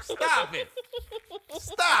 Stop it.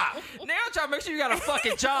 Stop. Now I'm trying to make sure you got a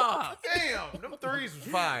fucking job. Damn, them threes was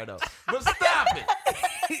fire though. But stop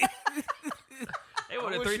it. They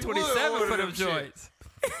wanted wish you would 327 order for them them shit. joints.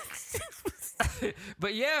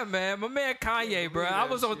 But yeah, man, my man Kanye, bro. I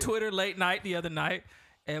was on Twitter late night the other night,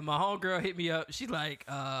 and my homegirl hit me up. She's like,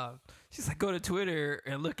 go to Twitter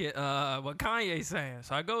and look at what Kanye's saying.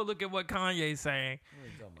 So I go look at what Kanye's saying. What are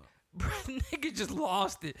you talking about? Bro, nigga just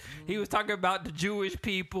lost it. He was talking about the Jewish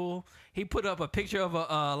people. He put up a picture of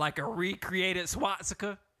a recreated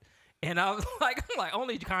swastika, and I was like,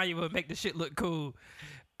 only Kanye would make the shit look cool.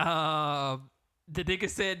 The nigga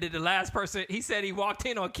said that the last person, he said he walked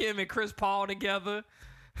in on Kim and Chris Paul together.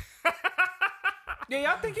 Yeah,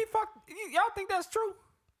 y'all think he fucked? Y'all think that's true?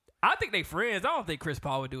 I think they friends. I don't think Chris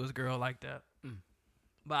Paul would do his girl like that.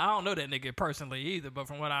 But I don't know that nigga personally either. But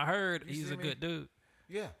from what I heard, he's a good dude.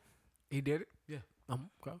 Yeah. He did it? Yeah.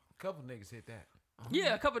 Okay. A couple niggas hit that.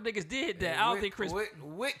 Yeah, a couple niggas did hit that. I don't think Chris...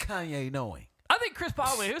 With Kanye knowing. I think Chris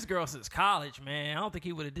Paul with his girl since college, man. I don't think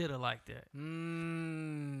he would have did her like that.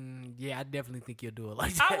 Yeah, I definitely think you'll do it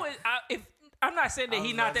like that. I'm not saying that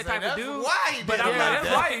he's not that type of dude. Why he but did I'm it not. like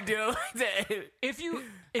That's why he do it like that. If you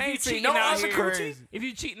Ain't seen cheating no out other here, coochie. if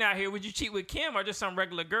you cheating out here, would you cheat with Kim or just some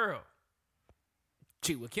regular girl?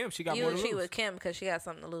 Cheat with Kim. She got You more to would lose. cheat with Kim because she got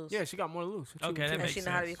something to lose. Yeah, she got more to lose. Cheat Okay, with that Kim. And makes she sense.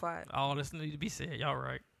 know how to be quiet. All this need to be said. Y'all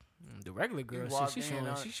right. The regular girl, walked she's in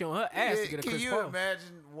on- showing her ass to get a Can Chris you Paul.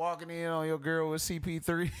 imagine walking in on your girl with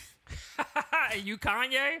CP3? You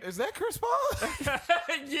Kanye? Is that Chris Paul?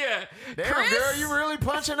 Yeah. Damn, Chris? girl, you really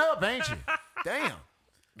punching up, ain't you? Damn.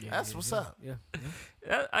 That's what's up. Yeah.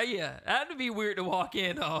 Yeah, that'd be weird to walk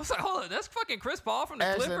in though. I was like, hold on, that's fucking Chris Paul from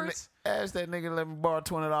the Clippers. Ask that nigga let me borrow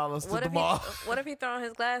 $20 to What the if mall. what if he throw on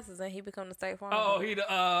his glasses and he become the State Farm? Oh, he the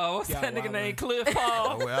what's Yeah, that nigga wow, named Cliff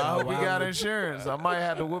Paul? Well, I hope he got insurance. I might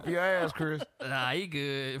have to whoop your ass, Chris. Nah, he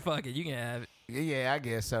good. Fuck it, you can have it. Yeah, I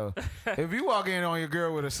guess so. If you walk in on your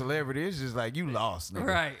girl with a celebrity, it's just like you lost, nigga.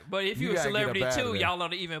 Right, but if You you a gotta get up celebrity out of too, there. y'all on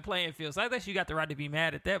the even playing field. So I guess you got the right to be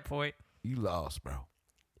mad at that point. You lost, bro.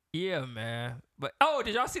 Yeah, man. But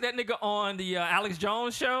did y'all see that nigga on the Alex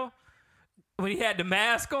Jones show when he had the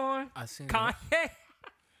mask on? I seen Kanye.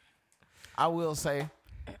 I will say,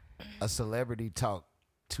 a celebrity talked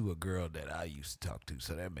to a girl that I used to talk to,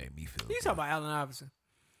 so that made me feel You good. talking about Allen Iverson?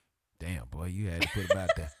 Damn, boy, you had to put him out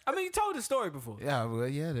there. I mean, you told the story before. Yeah, well,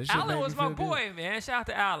 yeah, that shit Allen made was me my feel good. boy, man. Shout out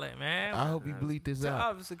to Allen, man. I hope he bleep this So out.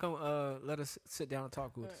 obviously, come let us sit down and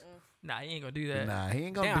talk with us. Nah, he ain't gonna do that. Nah, he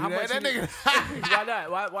ain't gonna Damn, how do that. much That he nigga, Why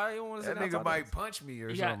not? Why you want to sit that down and nigga talk might with us? punch me or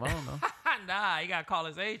You got- something. I don't know. Nah, he gotta call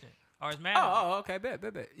his agent or his manager. Oh, okay, bet.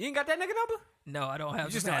 You ain't got that nigga number? No, I don't have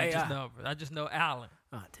You just just know manager's AI. number. I just know Allen.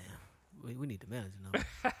 Oh, damn. We need the manager number.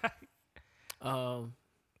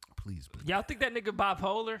 Please, please. Y'all think that nigga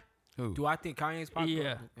bipolar? Who? Do I think Kanye's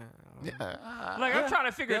popular? Yeah. Like I'm trying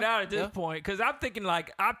to figure it out at this point because I'm thinking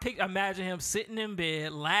like imagine him sitting in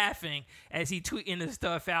bed laughing as he tweeting this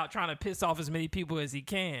stuff out, trying to piss off as many people as he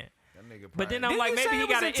can. That nigga But then probably- I'm like, Didn't you maybe say he it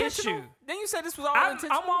got was an intentional? issue. Then you said this was all I'm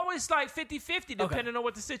intentional. always like 50-50 depending on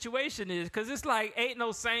what the situation is because it's like ain't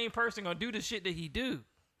no sane person gonna do the shit that he do.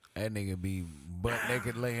 That nigga be butt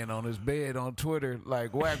naked laying on his bed on Twitter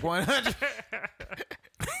like whack 100.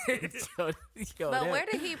 But where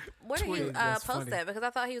did he Twitter, that's post funny. that? Because I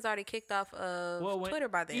thought he was already kicked off of Well, when Twitter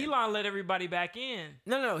by then. Elon let everybody back in.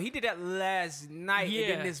 No, he did that last night. And Yeah.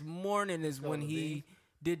 then this morning is when he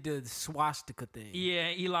did the swastika thing.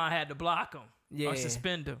 Yeah, Elon had to block him Yeah. or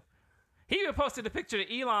suspend him. He even posted a picture of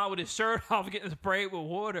Elon with his shirt off getting sprayed with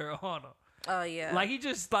water on him. Oh yeah. Like he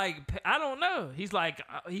just like I don't know. He's like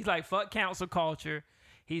fuck council culture.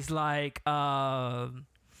 He's like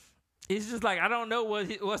it's just like I don't know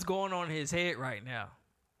what's going on in his head right now.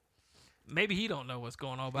 Maybe he don't know what's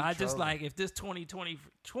going on, but I just like if this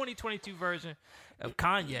 2022 version of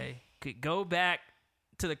Kanye could go back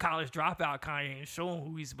to the college dropout Kanye and show him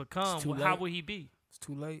who he's become, It's too how late. would he be? It's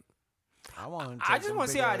too late. I just wanna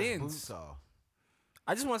see how it ends.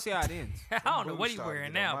 I just want to see how it ends. I don't know what he's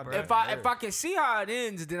wearing now, bro. If I can see how it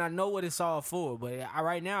ends, then I know what it's all for. But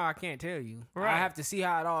right now, I can't tell you. Right. I have to see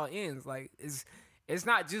how it all ends. Like it's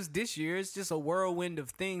not just this year. It's just a whirlwind of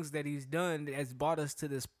things that he's done that has brought us to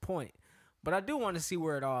this point. But I do want to see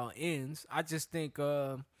where it all ends. I just think,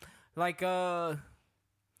 like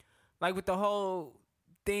with the whole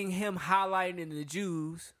thing, him highlighting the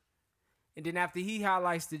Jews, and then after he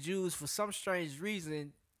highlights the Jews, for some strange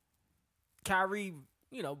reason, Kyrie,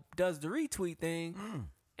 does the retweet thing,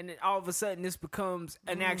 and then all of a sudden this becomes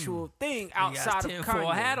an actual thing outside of Kanye. For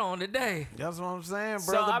a hat on today. That's what I'm saying,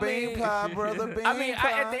 So, brother. I Bean mean- pie, brother. Bean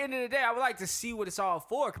pie. At the end of the day, I would like to see what it's all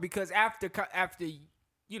for, because after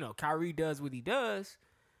Kyrie does what he does,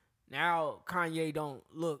 now Kanye don't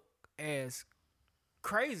look as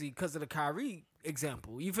crazy because of the Kyrie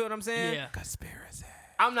example. You feel what I'm saying? Yeah. Conspiracy.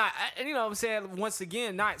 I'm not, you know what I'm saying? Once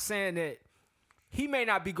again, not saying that he may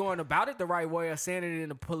not be going about it the right way or saying it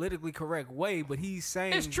in a politically correct way, but he's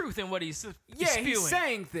saying It's truth in what he's spewing. he's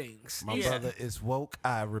saying things. My brother is woke.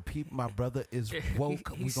 I repeat, my brother is woke.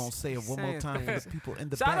 We're He's- going to say it one saying more time for things. the people in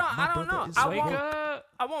the So back. I don't know. Is I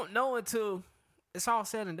woke. won't know until it's all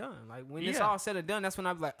said and done. Like when it's Yeah. all said and done, that's when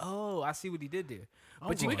I'm like, oh, I see what he did there.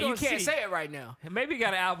 But you we can't gonna see. say it right now Maybe he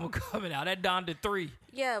got an album coming out. That Donda 3.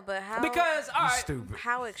 Yeah, but how? because all right, Stupid.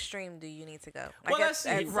 how extreme do you need to go? Well, let's see.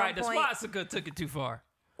 At some Right, the point- Swastika took it too far.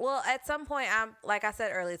 Well, at some point, I'm like I said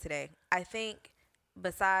earlier today. I think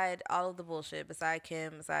beside all of the bullshit, beside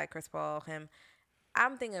Kim, beside Chris Paul, him,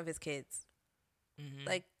 I'm thinking of his kids.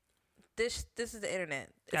 Like this is the internet.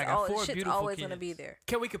 Yeah, I got 4 Shit's beautiful always gonna be kids. there.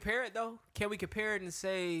 can we compare it though? Can we compare it and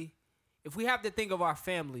say, if we have to think of our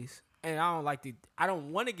families, and I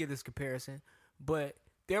don't want to give this comparison, but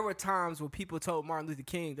there were times when people told Martin Luther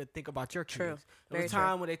King to think about your kids. True. There Very was a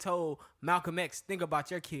time when they told Malcolm X, think about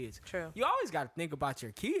your kids. True. You always got to think about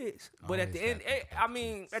your kids. But at the end,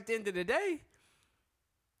 at the end of the day,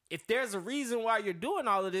 if there's a reason why you're doing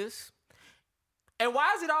all of this, and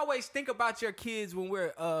why is it always think about your kids when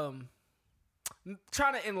we're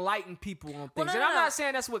trying to enlighten people on things? Well, no, and no, I'm no. not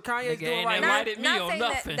saying that's what Kanye's Nigga doing ain't right now. enlightened me on saying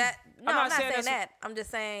nothing. that. No, I'm not I'm not saying saying that's- that. I'm just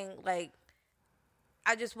saying like.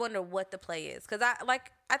 I just wonder what the play is, because I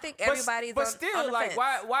think But- everybody's but on, still, on the like,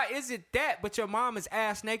 fence. why is it that? But your mom is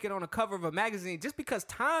ass naked on the cover of a magazine. Just because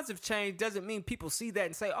times have changed doesn't mean people see that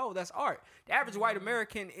and say, "Oh, that's art." The average white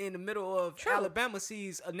American in the middle of True. Alabama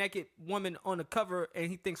sees a naked woman on the cover and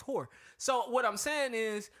he thinks whore. So what I'm saying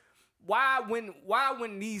is, why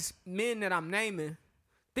when these men that I'm naming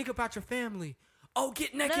think about your family? Oh,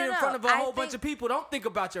 get naked No, in no, front of a I whole bunch think- of people. Don't think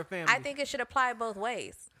about your family. I think it should apply both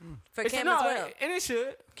ways for It's- Kim no, as well. and it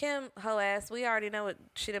should. Kim, hoe ass, we already know what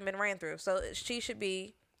she done been ran through, so she should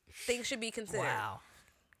be. Things should be considered. Wow.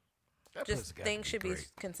 Just things should be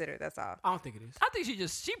considered. That's all. I don't think it is. I think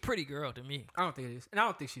she pretty girl to me. I don't think it is, and I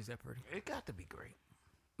don't think she's that pretty. It got to be great.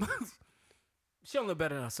 She don't look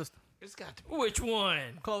better than her sister. It's got to be. Which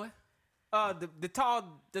one? Chloe. The tall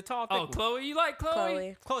thick Oh, one. Chloe. You like Chloe?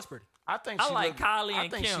 Chloe. Chloe's pretty. I think I she like Kylie I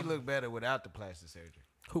and think she Kim. looked better without the plastic surgery.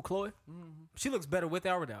 Who, Chloe? She looks better with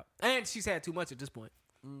or without. And she's had too much at this point.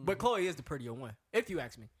 But Chloe is the prettier one, if you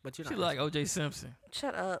ask me. But you're She not. like O.J. Simpson.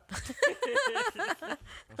 Shut up.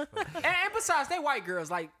 And besides, they white girls,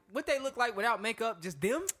 like, what they look like without makeup, just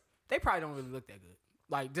them, they probably don't really look that good.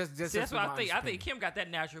 Like, just See, that's what I my think. I opinion. think Kim got that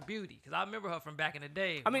natural beauty because I remember her from back in the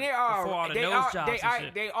day. I mean, they before all are. the They nose are. jobs They and are.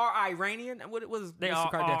 shit. They are Iranian. What was? They Mr.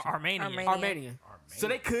 are Kardashian? Armenian. Armenian. So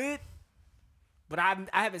they could, but I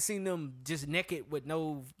haven't seen them just naked with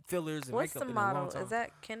no fillers and What's makeup the in a long model? time. Is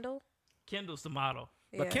that Kendall? Kendall's the model.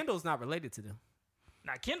 But Yeah. Kendall's not related to them.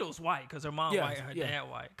 Now Kendall's white because her mom Yeah, white and her yeah. dad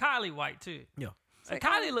white. Kylie white too. Yeah. And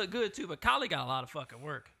Kylie look good too, but Kylie got a lot of fucking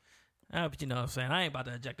work. But you know what I'm saying? I ain't about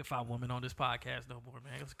to objectify women on this podcast no more,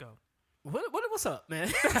 man. Let's go. What's up, man?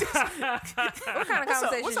 What kind of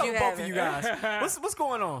conversations what's up you with both of having? you guys? What's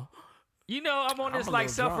going on? You know, I'm on I'm this a like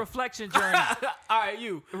little drunk. self-reflection journey. All right,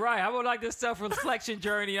 you. Right, I'm on like this self-reflection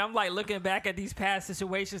journey. I'm like looking back at these past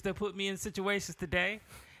situations that put me in situations today.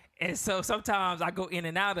 And so sometimes I go in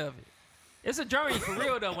and out of it. It's a journey for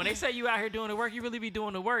real though. When they say you out here doing the work, you really be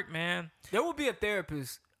doing the work, man. There will be a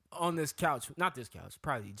therapist on this couch. Not this couch.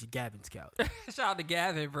 Probably Gavin's couch. Shout out to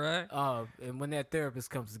Gavin, bruh. And when that therapist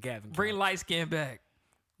comes to Gavin, Bring couch. light skin back.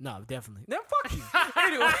 No, definitely. No, fuck you.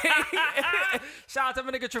 Anyway. Shout out to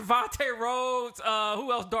my nigga Trevante Rhodes.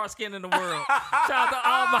 Who else dark skinned in the world? Shout out to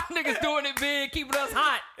all my niggas doing it big, keeping us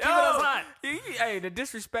hot. Keeping us hot. Hey, the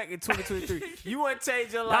disrespect in 2023. You want to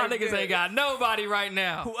change your Y'all life. niggas good. ain't got nobody right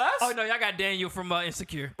now. Who, us? Oh, no, y'all got Daniel from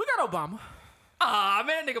Insecure. We got Obama. Ah,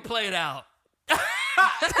 man, that nigga played out.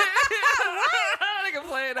 Nigga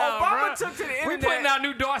played out, Obama bruh. took to the We internet. putting out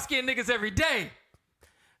new dark skinned niggas every day.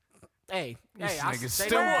 Hey, This I nigga's say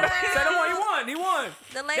stupid. no more. Say no more. He won. He won.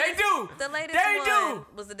 The latest, They do. The latest They one do.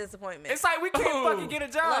 was a disappointment. It's like we can't Ooh. fucking get a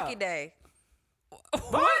job. Lucky Day.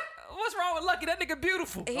 What? What's wrong with Lucky? That nigga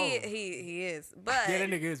beautiful. He is. But Yeah, that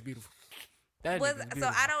nigga is beautiful. That was, nigga is so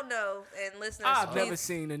beautiful. I don't know, and listeners, I've please, never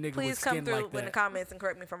seen a nigga please with come skin through like in the that. comments and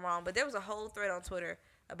correct me if I'm wrong. But there was a whole thread on Twitter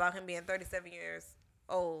about him being 37 years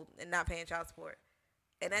old and not paying child support.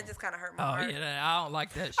 And that just kind of hurt my Oh heart. yeah, I don't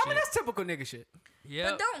like that shit. I mean, that's typical nigga shit.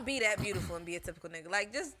 Yeah. But don't be that beautiful and be a typical nigga.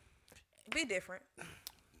 Like, just be different.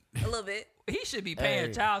 A little bit. He should be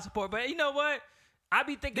paying child support, but you know what? I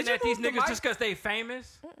be thinking Did that you these move the niggas mic? just because they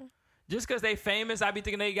famous, just because they famous, I be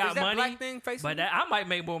thinking they got Is that money. black thing facing But you? I might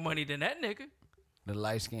make more money than that nigga. The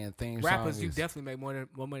light skin theme Rappers, song you is, definitely make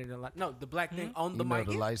more money than like. No, the black thing on you the know mic.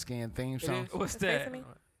 the light skin theme It song. is. What's It's that? facing me.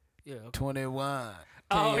 Yeah. Okay. 21.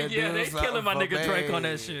 Oh, Can you yeah, do they killing my something nigga for Drake me? on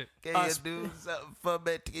that shit. Can you do something for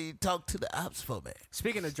me? Can you talk to the ops for me?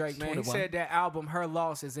 Speaking of Drake, man, he 21. said that album "Her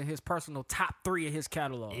Loss" is in his personal top 3 of his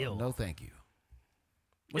catalog. Ew. No, thank you.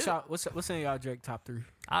 What's in y'all Drake top 3?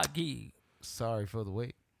 I'll give you. Sorry for the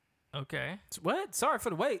wait. Okay. What? Sorry for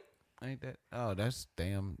the wait. Ain't that? Oh, that's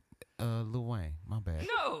damn Lil Wayne. My bad.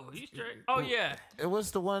 No, you straight. Oh, yeah. It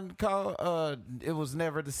was the one called It Was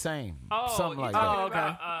Never the Same. Oh, Something you like talking that.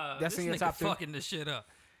 okay. about, That's this in your nigga top 3? fucking this shit up.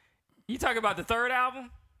 You talking about the third album?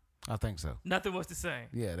 I think so. Nothing was the same.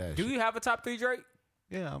 Yeah, that. Do you have a top 3 Drake?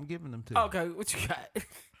 Yeah, I'm giving them to you. Okay, what you got?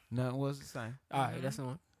 Nothing was the same. All right, that's the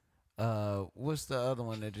one. What's the other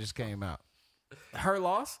one that just came out? Her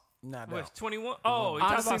Loss. Not that What's one. 21? Oh, you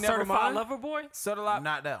talking Honestly, about never Certified mind. Lover Boy? Subtle Lot.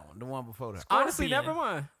 Not that one. The one before that. Honestly, Scorpion. never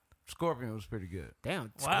mind. Scorpion was pretty good.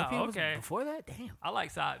 Damn. Wow, Scorpion was okay. before that? Damn. I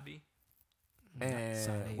like Side B. And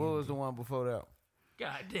Sorry. what was the one before that?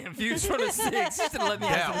 Goddamn, Views from the Six. You should let me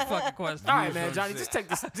answer the fucking question. All right, man, Johnny, just take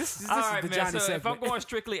this. This All is right, the man. Johnny So if I'm segment. going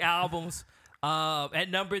strictly albums, at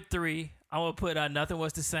number 3, I'm gonna put Nothing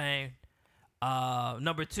Was the Same.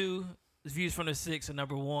 Number 2 is Views from the Six, and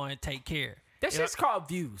number 1, Take Care. That shit's called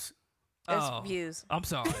Views. It's Oh, views. I'm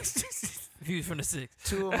sorry. Views from the Six.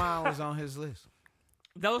 2 of mine was on his list.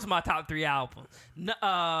 Those are my top 3 albums.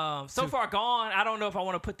 So Far Gone, I don't know if I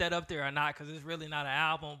want to put that up there or not because it's really not an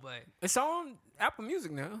album, but It's on Apple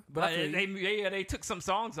Music now. But I feel you. they took some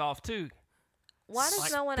songs off too. Why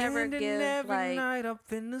does no one ever Spending give every like night up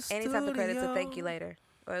in the any type of credit to studio. Thank You Later?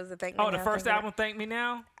 Or is it Thank Me Oh, the Now, first Thank Me album, Thank Me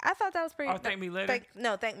Now? Later? I thought that was pretty. Oh, Thank Me Later?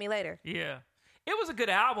 Thank Me Later. Yeah. It was a good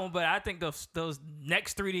album, but I think those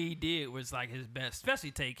next 3 that he did was like his best,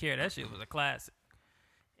 especially Take Care. That shit was a classic.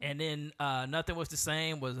 And then Nothing Was the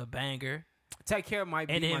Same was a banger. Take Care might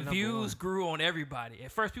be And my then number Views one. grew on everybody.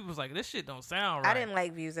 At first, people was like, this shit don't sound right. I didn't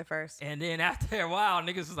like Views at first. And then after a while,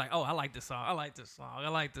 niggas was like, oh, I like this song. I like this song. I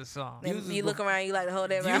like this song. Then you look around, you like the whole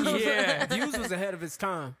damn album. Yeah. Views was ahead of its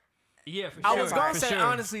time. Yeah, for sure. I was gonna for say sure.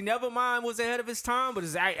 honestly, Nevermind was ahead of its time, but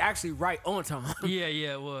it's actually right on time. Yeah,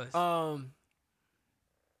 it was.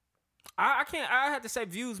 I can't. I had to say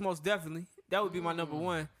Views most definitely. That would be my number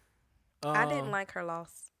one. I didn't like Her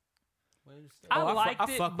Loss. I I liked fuck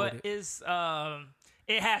it, with but it. it's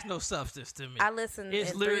it has no substance to me. I listened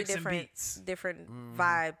It's in 3 lyrics and different beats.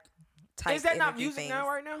 vibe type. Is that not energy music things. now?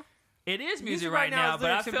 Right now? It is music right right now now, is but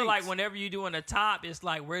I lyrics and feel like beats. whenever you're doing the top, it's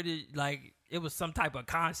like it was some type of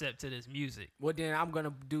concept to this music. Well, then I'm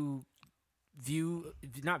gonna do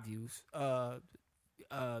not views.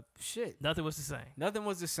 Shit. Nothing was the same. Nothing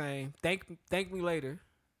was the same. Thank Me Later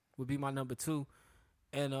would be my number 2,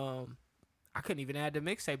 and I couldn't even add the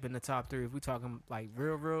mixtape in the top 3 if we talking like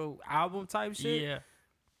real album type shit. Yeah.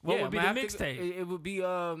 What Yeah, would be I'm the gonna have to- mixtape? It would be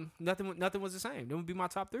Nothing Was the Same. That would be my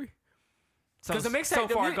top 3. So, Because the mixtape, so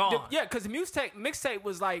far gone. because the mixtape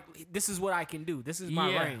was like, this is what I can do. This is my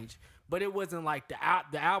Yeah. range. But it wasn't like the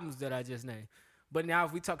albums that I just named. But now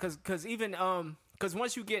if we talk, because even because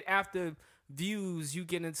once you get after Views, you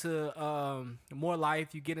get into More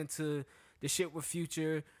Life, you get into the shit with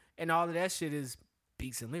Future, and all of that shit is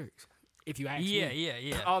beats and lyrics. If you ask me,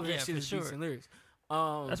 Yeah. all of that Yeah, shit for is beats sure. and lyrics.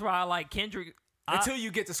 That's why I like Kendrick. Until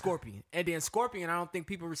you get to Scorpion, and then Scorpion, I don't think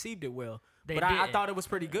people received it well. They But I didn't. thought it was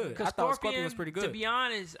pretty good. I Because thought Scorpion was pretty good. To be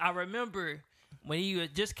honest, I remember when he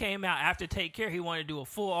had just came out after Take Care, he wanted to do a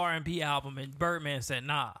full R&B album, and Birdman said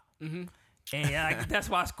nah. Mm-hmm. And that's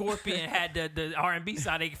why Scorpion had the R&B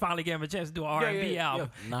side. They finally gave him a chance to do an R&B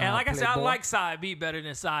album. Nah, and like I said, I Playboy. like side B better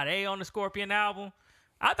than side A on the Scorpion album.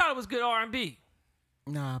 I thought it was good R&B.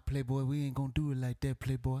 Nah, Playboy, we ain't gonna do it like that,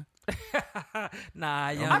 Playboy. Nah,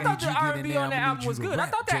 I young. I thought need the you to get in R&B there, on that I'ma album need was you to good. I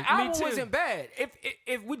rap, thought that Jake. Me album too. wasn't bad.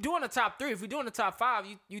 If we're doing the top 3, if we're doing the top 5,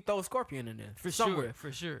 you throw Scorpion in there For somewhere. sure,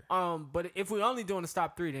 for sure. But if we're only doing the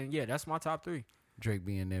top 3, then yeah, that's my top 3. Drake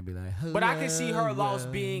being there, be like, But I can see Her Loss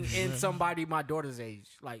being in somebody my daughter's age,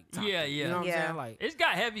 like top Yeah, 3. yeah. You know what Yeah. I'm saying? Like It's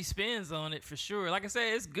got heavy spins on it for sure. Like I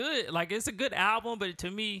said, it's good. Like it's a good album, but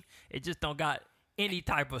to me, it just don't got any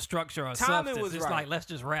type of structure or Timing substance. was It's right. like let's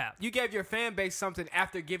just rap. you gave your fan base something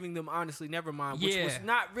after giving them Honestly Nevermind, which Yeah. was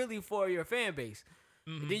not really for your fan base.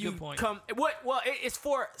 Then you good point. come what? Well, it's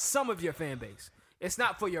for some of your fan base. It's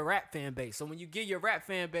not for your rap fan base. So when you give your rap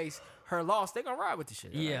fan base her loss, they gonna ride with the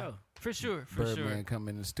shit. Yeah, for sure. Birdman come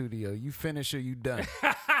in the studio. You finish or you done?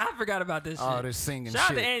 I forgot about this shit. All this singing Shout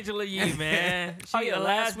shit. out to Angela Yee, man. The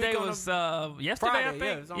last day was yesterday, Friday. I think.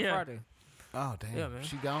 Yeah, it was on Friday. Oh, damn. Yeah, man.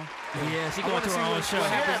 She gone? Yeah, she going to her own show. She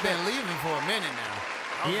has been leaving for a minute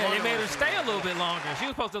now. Yeah, they made her stay a little bit longer. She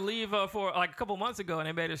was supposed to leave for like a couple months ago, and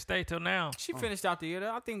they made her stay till now. She finished out the year.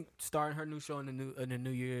 I think starting her new show in the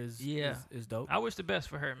new year is dope. I wish the best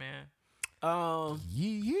for her, man.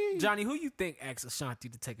 Johnny, who you think asked Ashanti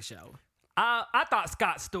to take a shower? I thought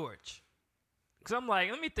Scott Storch. Because I'm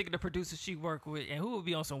like, let me think of the producers she worked with and who would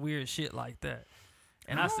be on some weird shit like that.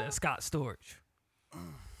 And I said Scott Storch.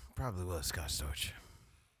 Probably was Scott Storch.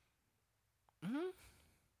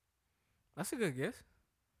 That's a good guess.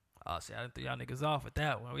 Oh, see, I didn't throw y'all niggas off with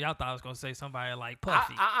that one. Y'all thought I was going to say somebody like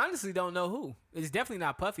Puffy. I honestly don't know who. It's definitely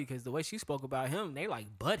not Puffy because the way she spoke about him, they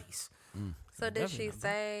like buddies. So did she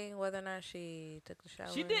say whether or not she took the shower?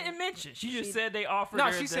 She didn't mention. She just said they offered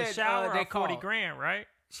her the shower or 40 grand, right?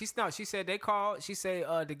 She said they called. She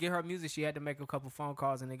said to get her music, she had to make a couple phone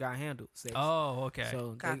calls and they got handled. Oh, okay.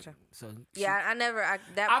 So gotcha.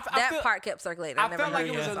 That part kept circulating. I felt like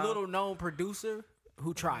it was a little known producer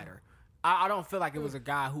who tried her. I don't feel like it was a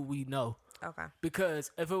guy who we know. Okay.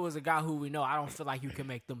 Because if it was a guy who we know, I don't feel like you can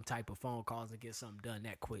make them type of phone calls and get something done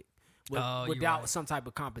that quick without some type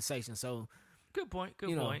of compensation. So, good point.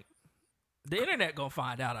 Good point. The internet gonna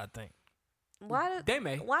find out, I think. Why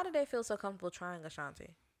did they feel so comfortable trying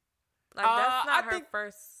Ashanti? Like that's not her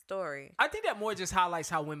first story. I think that more just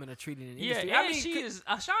highlights how women are treated in the industry. Yeah,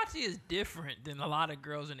 Ashanti is different than a lot of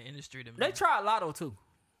girls in the industry to me. They tried Lotto too.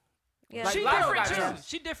 Yeah, she different too.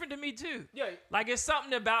 She different to me too. Yeah, like it's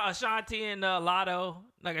something about Ashanti and Lotto.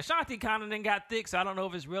 Like Ashanti kind of then got thick, so I don't know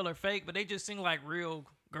if it's real or fake, but they just seem like real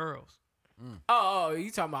girls. Oh,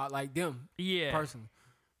 you talking about like them? Yeah, personally.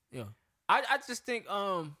 Yeah, I just think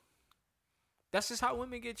that's just how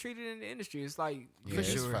women get treated in the industry. It's like do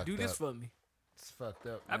this for me. It's fucked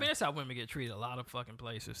up. Man. I mean, that's how women get treated a lot of fucking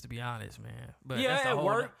places, to be honest, man. But yeah, that's at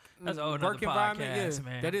work. That's a whole work nother environment. podcast,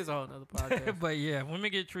 man. That is a whole other podcast. But yeah, women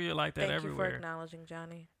get treated like that everywhere. Thank you for acknowledging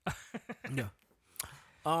Johnny. Yeah,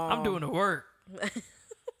 I'm doing the work.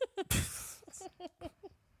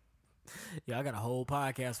 Yeah, I got a whole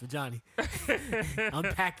podcast for Johnny.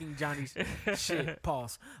 Unpacking Johnny's shit.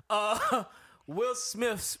 Pause. Will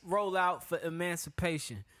Smith's rollout for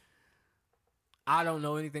Emancipation. I don't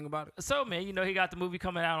know anything about it. So, man, he got the movie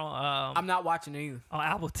coming out on... I'm not watching it either. On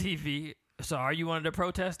Apple TV. So, are you one of the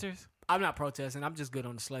protesters? I'm not protesting. I'm just good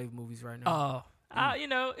on the slave movies right now.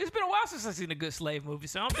 It's been a while since I've seen a good slave movie,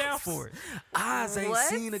 so I'm down for it. Eyes ain't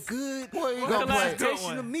seen a good... Boy, you gonna play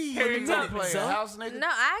presentation of me. Harry Tubman. Play a house nigga? No,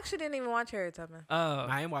 I actually didn't even watch Harry Tubman.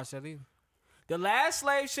 I ain't watched that either. The last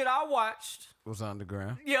slave shit I watched... was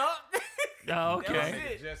Underground. Yup. Oh,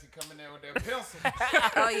 okay. Jesse coming there with that pencil.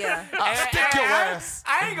 Oh, yeah. I'll stick your ass.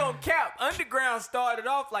 I ain't gonna cap. Underground started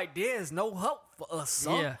off like there's no hope for us,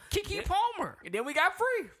 son. Yeah. Keke Palmer. And then we got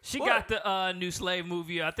Free. She got the new slave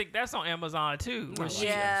movie. I think that's on Amazon, too.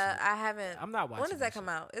 I haven't. I'm not watching. When does that come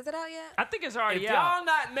out? Is it out yet? I think it's already if out. y'all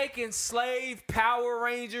not making slave Power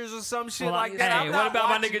Rangers or some shit like that, Hey, I'm what not about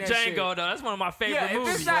my watching nigga that Django, shit. though? That's one of my favorite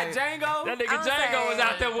movies. If it's not Django, that nigga Django was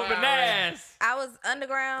out there whooping ass. I was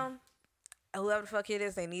Underground. Whoever the fuck it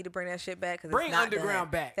is, they need to bring that shit back. Bring it's not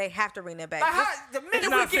Underground done. back. They have to bring that back. The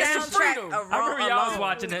minute we get some freedom, I remember y'all was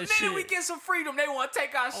watching that shit. The minute we get some freedom, they want to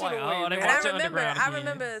take our shit away. And I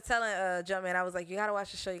remember telling Jumpman, I was like, you gotta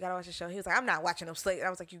watch the show. You gotta watch the show. He was like, I'm not watching no slave. I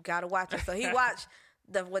was like, you gotta watch it. So he watched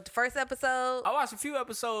the first episode. I watched a few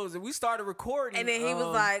episodes and we started recording. And then he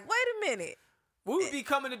was like, wait a minute. We would be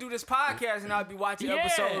coming to do this podcast and I'd be watching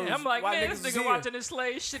episodes. I'm like, man, this nigga watching this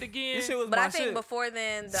slave shit again. This shit was but my I think shit. Before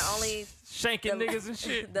then, the only shanking niggas and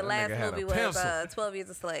shit. The last movie was 12 Years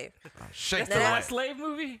a Slave. That's the last slave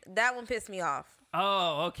movie? That one pissed me off.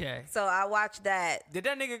 Oh, okay. So I watched that. Did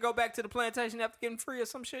that nigga go back to the plantation after getting free or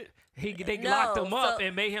some shit? They locked him up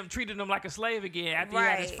and made him treating him like a slave again after he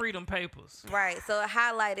had his freedom papers. Right. So it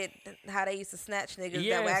highlighted how they used to snatch niggas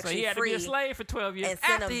that were actually so he had free to be a slave for 12 years and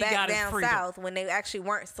send after them he back got his down freedom. south when they actually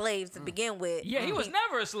weren't slaves to begin with. Yeah, he was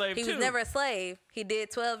never a slave, He was never a slave. He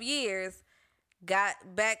did 12 years, got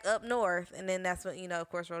back up north, and then that's when, of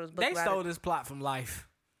course, wrote his book They about stole it. this plot from Life.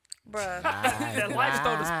 Bruh. That Life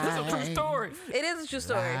stole this. This is a true story. It is a true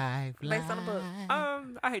story. Based on a book.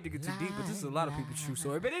 I hate to get too deep, but this is a lot of people's true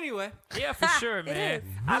story. But anyway. Yeah, for sure, man.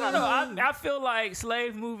 I don't know. I feel like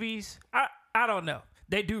slave movies, I don't know.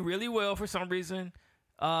 They do really well for some reason.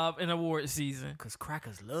 in award season. Cause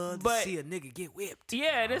crackers love to see a nigga get whipped.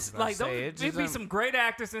 Yeah, this like there be some great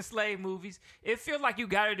actors in slave movies. It feels like you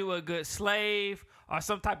got to do a good slave or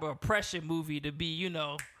some type of oppression movie to be, you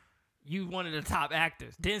know, you one of the top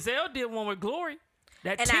actors. Denzel did one with Glory.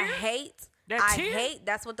 I hate.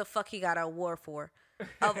 That's what the fuck he got an award for.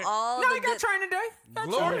 Of all, he got Training Day.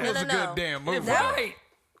 Glory was a good damn movie. Right.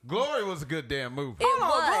 Glory was a good damn movie.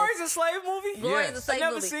 Glory's a slave movie? Glory's a slave movie.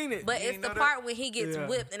 I've never seen it. But it's the part when he gets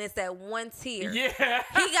whipped and it's that one tear. Yeah.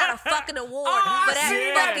 He got a fucking award for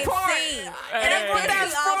that fucking scene. And it pissed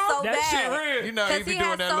me off so bad. That shit real. You know, he Because be he doing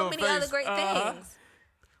has that so little many face. other great things.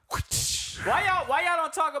 Why y'all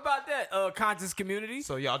don't talk about that, conscious community?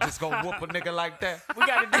 So y'all just gonna whoop a nigga like that? We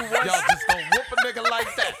gotta do one. Y'all just gonna whoop a nigga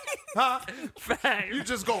like that? Huh? Fact. You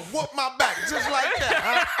just gonna whoop my back just like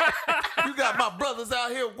that, huh? You got my brothers out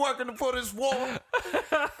here working for this war.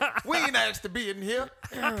 We ain't asked to be in here.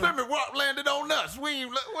 Plymouth Rock landed on us. We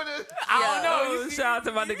ain't. I don't know. Shout out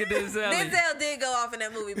to my nigga Denzel. Denzel did go off in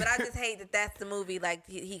that movie, but I just hate that that's the movie like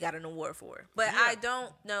he got an award for. But I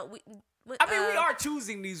don't know. We are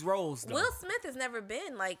choosing these roles, though. Will Smith has never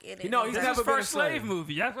been like in it. He's This never is been a first slave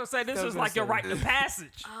movie. That's what I say. This was like your rite of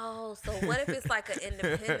passage. Oh, so what if it's like an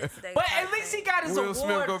Independence Day? But at least he got his Will Smith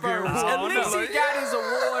award go get first. award. At least he got his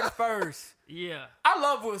award first. Yeah. I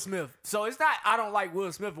love Will Smith, so it's not I don't like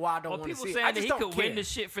Will Smith. Why I don't Well, want to people see it. saying I that just he don't could care. win the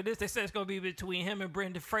shit for this. They said it's gonna be between him and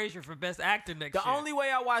Brendan Fraser for best actor next year. The only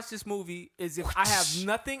way I watch this movie is if I have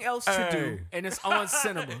nothing else to do and it's on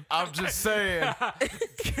cinema. I'm just saying.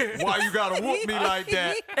 Why you gotta whoop me like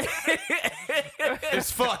that?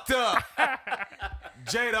 It's fucked up.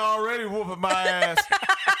 Jada already whooping my ass.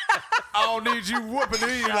 I don't need you whooping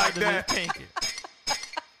me like that.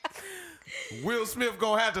 Will Smith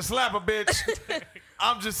gonna have to slap a bitch.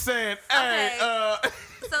 I'm just saying. Hey,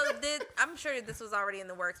 So I'm sure this was already in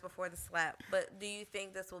the works before the slap, but do you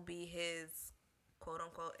think this will be his quote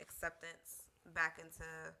unquote acceptance back into?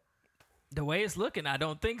 The way it's looking, I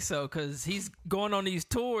don't think so, because he's going on these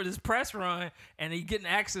tours, this press run, and he's getting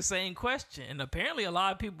asked the same question. And apparently a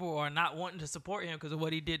lot of people are not wanting to support him because of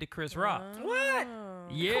what he did to Chris Rock. What?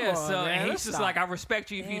 Yeah, Come on, so man, and he's let's just stop. like, I respect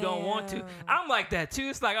you if you don't want to. I'm like that too.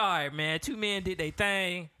 It's like, all right, man, two men did their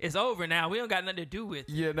thing. It's over now. We don't got nothing to do with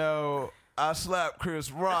it. you know, I slapped Chris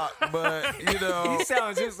Rock, but you know, He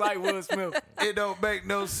sounds just like Will Smith. it don't make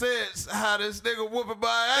no sense how this nigga whooping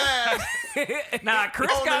my ass. Nah, Chris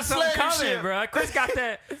On got the something slave coming, ship. bro. Chris got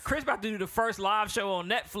that. Chris about to do the first live show on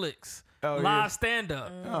Netflix. Oh, yeah. Live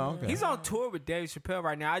stand-up. Oh, okay. He's on tour with Dave Chappelle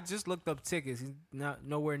right now. I just looked up tickets. He's not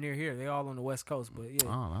nowhere near here. They all on the West Coast, but yeah,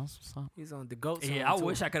 Oh, that's what's up. he's on the GOATs. Yeah, I on tour.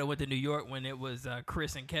 wish I could have went to New York when it was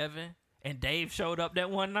Chris and Kevin and Dave showed up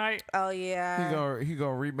that one night. Oh yeah. He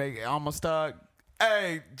gonna remake Amistad.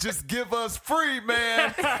 Hey, just give us free,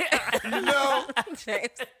 man. You know, James,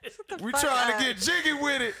 we trying to get jiggy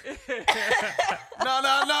with it. No.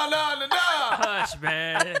 Hush,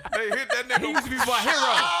 man. They hit that nigga. He used to be my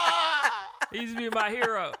hero. He used to be my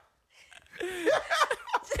hero.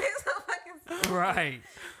 Right.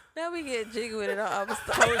 Now we get jiggy with it on other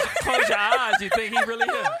stuff. Close your eyes. You think he really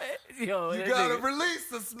him? Yo, You that gotta nigga. release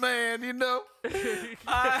this man, you know. What's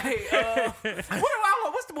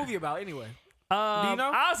the movie about anyway? Do you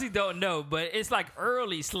know? I honestly don't know, but it's like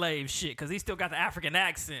early slave shit because he still got the African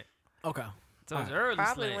accent. Okay. So it's early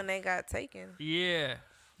Probably slave. when they got taken. Yeah.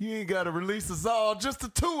 You ain't gotta release us all, just the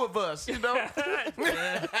two of us, you know.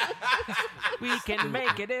 We can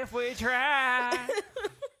make it if we try.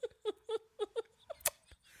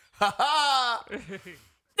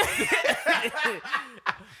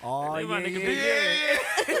 Oh They yeah, my nigga yeah, Big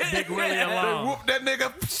Yeah. Big Willie They alone. whoop that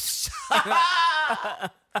nigga.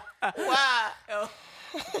 Wow.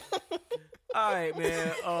 All right,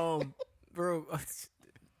 man.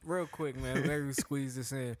 Real quick, man. Maybe we squeeze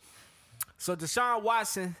this in. So Deshaun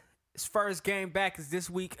Watson, his first game back is this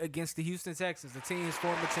week against the Houston Texans, the team's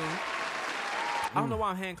former team. I don't know why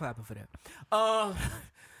I'm hand clapping for that.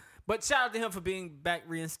 But shout out to him for being back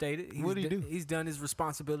reinstated. What'd he do? He's done his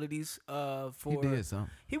responsibilities for. He did something.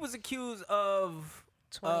 He was accused of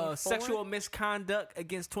 24? sexual misconduct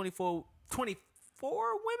against 24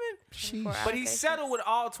 women. Sheesh. But he settled with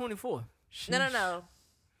all 24. No.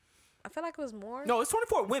 I feel like it was more. No, it's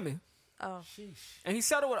 24 women. Oh. And he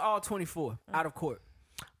settled with all 24 out of court.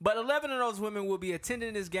 But 11 of those women will be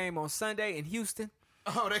attending this game on Sunday in Houston.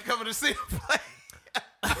 Oh, they coming to see him play.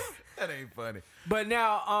 That ain't funny. But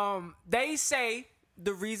now, they say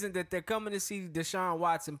the reason that they're coming to see Deshaun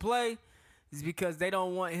Watson play is because they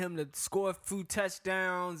don't want him to score a few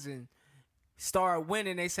touchdowns and start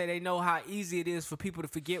winning, they say they know how easy it is for people to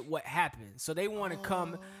forget what happened. So they want to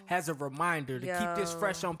come as a reminder to keep this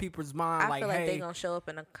fresh on people's mind. I feel like hey, they're going to show up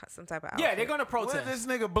in some type of outfit. yeah, they're going to protest. What this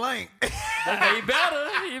nigga blank? You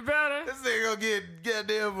better. This nigga gonna get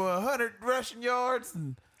goddamn 100 rushing yards.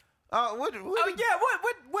 And, what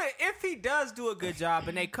if he does do a good job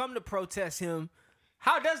and they come to protest him,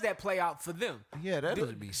 how does that play out for them? Yeah, that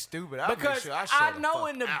would be stupid. Because I know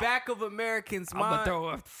in the back of Americans' mind, I'm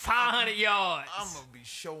gonna throw 500 yards. I'm gonna be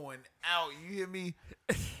showing out. You hear me?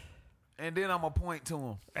 And then I'm gonna point to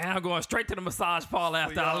him. And I'm going straight to the massage parlor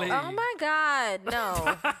after I leave. Oh my God,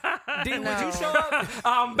 no. D, would you show up?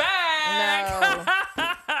 I'm back.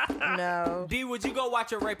 No. D, would you go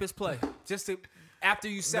watch a rapist play? Just to after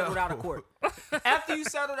you settled out of court. After you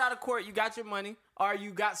settled out of court, you got your money, or you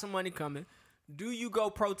got some money coming. Do you go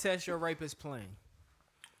protest your rapist playing?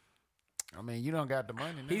 I mean, you don't got the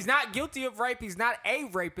money. He's not guilty of rape. He's not a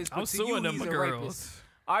rapist. But I'm to suing you, them he's a girls. rapist.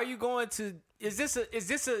 Are you going to? Is this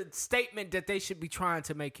a statement that they should be trying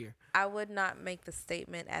to make here? I would not make the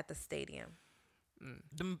statement at the stadium.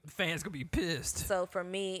 Them fans gonna be pissed. So for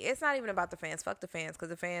me, it's not even about the fans. Fuck the fans, because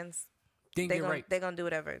the fans Didn't get raped. they're gonna do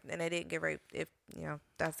whatever, and they didn't get raped. If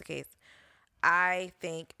that's the case, I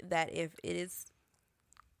think that if it is,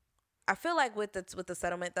 I feel like with the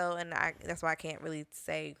settlement though, and that's why I can't really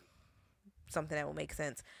say something that will make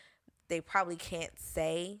sense. They probably can't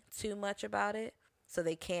say too much about it, so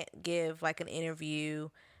they can't give like an interview.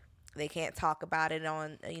 They can't talk about it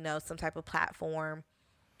on some type of platform.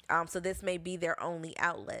 So this may be their only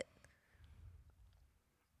outlet.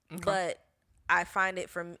 Okay. But I find it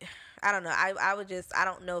I don't know. I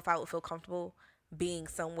don't know if I would feel comfortable being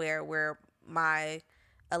somewhere where my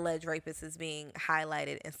alleged rapist is being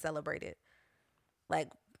highlighted and celebrated. Like,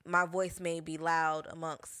 my voice may be loud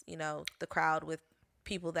amongst, the crowd with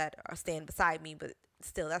people that are standing beside me, but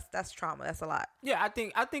still, that's trauma. That's a lot. Yeah, I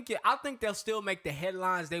think they'll still make the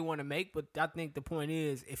headlines they want to make, but I think the point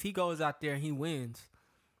is, if he goes out there and he wins,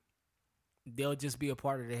 they'll just be a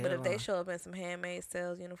part of the headline. But if they show up in some Handmaid's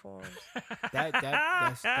Tale uniforms,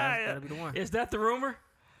 that'll be the one. Is that the rumor?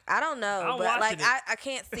 I don't know, but like I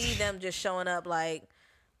can't see them just showing up like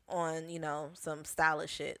on some stylish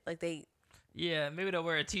shit. Like maybe they'll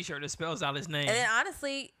wear a T-shirt that spells out his name. And then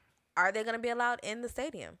honestly, are they going to be allowed in the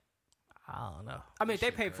stadium? I don't know. I mean, if they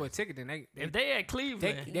paid for a ticket, then if they at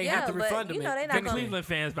Cleveland, they have to refund them. They're not then Cleveland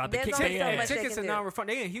fans about to kick their ass. Tickets are non-refundable.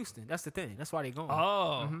 They in Houston. That's the thing. That's why they going.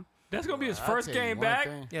 Oh. Mm-hmm. That's going to be his first game back?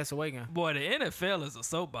 Yeah, it's a away game. Boy, the NFL is a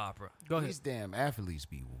soap opera. Go ahead. These damn athletes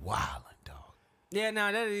be wildin', dog. Yeah,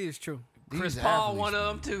 that is true. Chris Paul, one of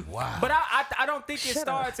them too. Wow. But I don't think it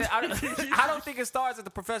starts at I don't think it starts at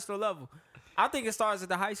the professional level. I think it starts at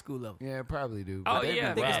the high school level. Yeah, it probably do. Oh,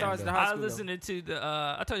 yeah. I think it starts at the high school I was listening to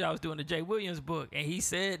I told you I was doing the Jay Williams book, and he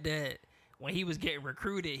said that when he was getting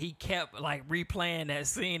recruited, he kept like replaying that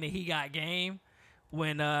scene that He Got Game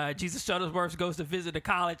when Jesus Shuttlesworth goes to visit the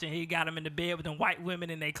college and he got him in the bed with them white women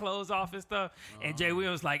and they clothes off and stuff. And Jay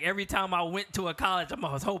Williams like, every time I went to a college, I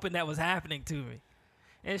was hoping that was happening to me.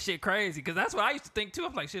 And shit crazy, because that's what I used to think too.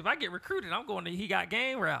 I'm like, shit, if I get recruited, I'm going to He Got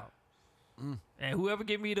Game route. And whoever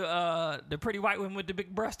give me the pretty white woman with the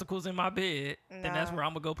big breasticles in my bed, then that's where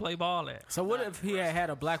I'm gonna go play ball at. So what if he had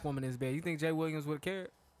a black woman in his bed? You think Jay Williams would have cared?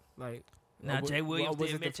 Like, now Jay Williams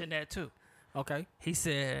did mention that too. Okay. He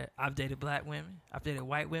said, I've dated black women, I've dated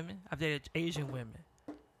white women, I've dated Asian women.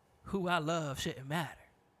 Who I love shouldn't matter.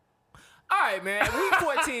 All right, man. We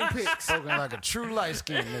 14 picks. Spoken like a true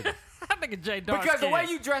light-skinned nigga. I think it's Jay Dark Because the way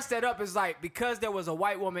you dressed that up is like, because there was a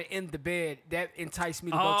white woman in the bed, that enticed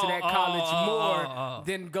me to go to that college more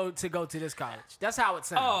than go to this college. That's how it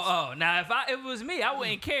sounds. Now if it was me, I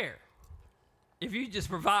wouldn't care. If you just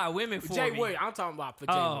provide women for Jay me. Williams. I'm talking about for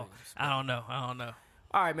Jay Williams. I don't know.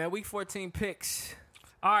 All right, man. Week 14 picks.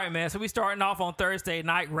 All right, man. So we starting off on Thursday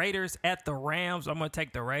night. Raiders at the Rams. I'm going to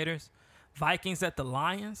take the Raiders. Vikings at the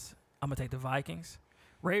Lions. I'm going to take the Vikings.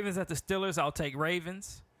 Ravens at the Steelers. I'll take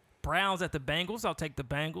Ravens. Browns at the Bengals. I'll take the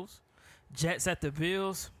Bengals. Jets at the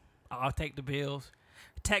Bills. I'll take the Bills.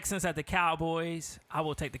 Texans at the Cowboys. I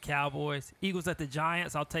will take the Cowboys. Eagles at the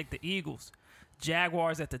Giants. I'll take the Eagles.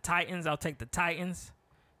 Jaguars at the Titans. I'll take the Titans.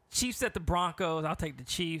 Chiefs at the Broncos. I'll take the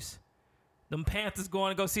Chiefs. Them Panthers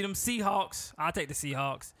going to go see them Seahawks. I'll take the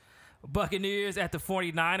Seahawks. Buccaneers at the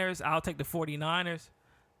 49ers. I'll take the 49ers.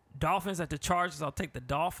 Dolphins at the Chargers. I'll take the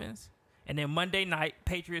Dolphins. And then Monday night,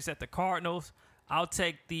 Patriots at the Cardinals. I'll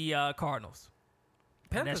take the Cardinals.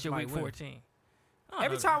 And that's your week 14.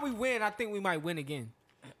 Every time we win, I think we might win again.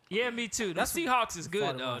 Yeah, me too. The Seahawks is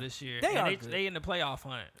good though this year. They in the playoff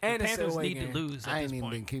hunt. And the Panthers need to lose. I ain't even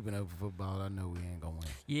been keeping up with football. I know we ain't gonna win.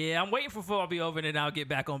 Yeah, I'm waiting for football to be over and then I'll get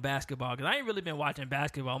back on basketball because I ain't really been watching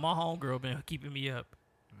basketball. My homegirl been keeping me up.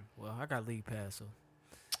 Well, I got league pass, so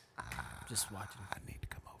just watching. I need to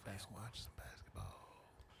come over and watch some basketball.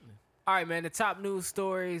 All right, man. The top news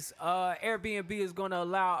stories. Airbnb is going to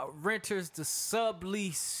allow renters to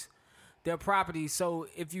sublease their properties. So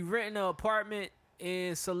if you rent an apartment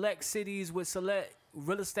in select cities with select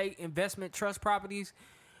real estate investment trust properties,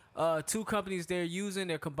 two companies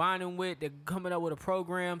they're combining with, they're coming up with a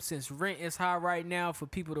program since rent is high right now for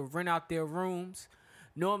people to rent out their rooms.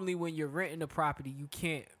 Normally when you're renting a property, you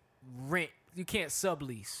can't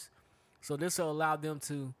sublease. So this will allow them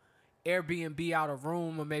to Airbnb out a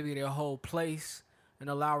room or maybe their whole place and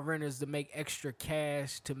allow renters to make extra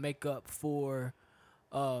cash to make up for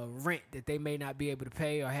rent that they may not be able to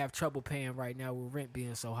pay or have trouble paying right now with rent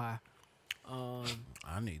being so high.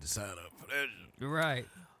 I need to sign up for that. Right.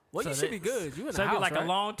 Well, you should be good. You in the so house, like right? a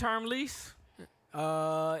long-term lease?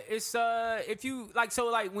 It's if you like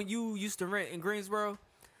when you used to rent in Greensboro,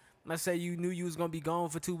 let's say you knew you was gonna be gone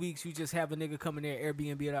for 2 weeks, you just have a nigga come in there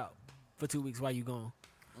Airbnb it out for 2 weeks while you gone.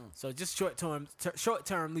 So just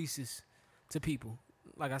short-term leases to people.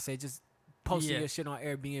 Like I said, just posting your shit on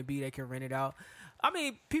Airbnb, they can rent it out. I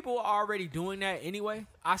mean, people are already doing that anyway.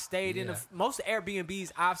 I stayed in most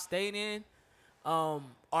Airbnbs I've stayed in.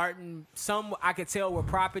 Some I could tell were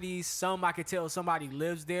properties. Some I could tell somebody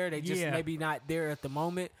lives there. They just maybe not there at the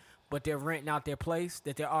moment, but they're renting out their place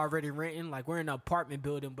that they're already renting. Like we're in an apartment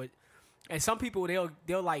building, and some people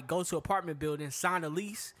they'll like go to apartment building, sign a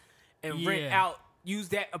lease, and rent out. Use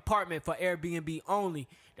that apartment for Airbnb only.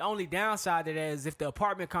 The only downside to that is if the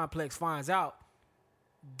apartment complex finds out,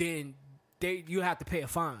 then you have to pay a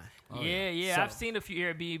fine. Yeah. So, I've seen a few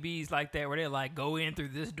Airbnbs like that where they're like, go in through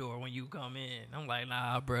this door when you come in. I'm like,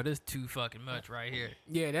 nah, bro, this is too fucking much right here.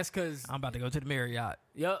 Yeah, that's because I'm about to go to the Marriott.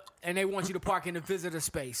 Yep, and they want you to park in the visitor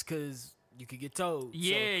space because you could get towed.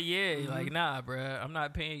 Yeah. Like, nah, bro, I'm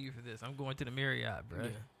not paying you for this. I'm going to the Marriott, bro. Yeah.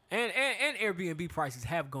 And Airbnb prices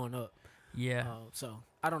have gone up. Yeah. So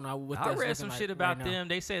I don't know what I that's read some like shit about right them.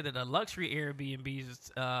 They said that the luxury Airbnbs is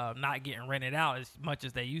not getting rented out as much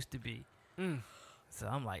as they used to be. So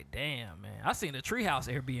I'm like, damn, man. I seen the Treehouse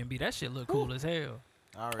Airbnb. That shit look cool as hell.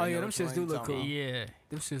 Oh yeah, them shits do look cool. Yeah.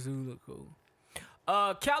 Them shits do look cool.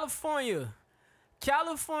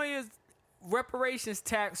 California's reparations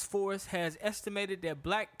task force has estimated that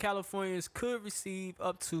black Californians could receive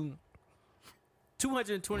up to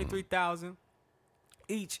 $223,000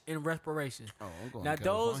 each in reparations. Now,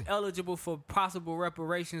 those eligible for possible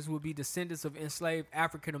reparations would be descendants of enslaved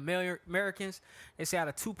African Americans. They say out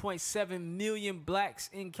of 2.7 million blacks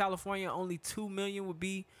in California, only 2 million would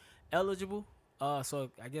be eligible.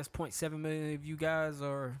 So I guess 0.7 million of you guys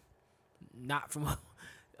are not from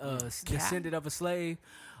descendant of a slave.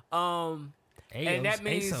 And that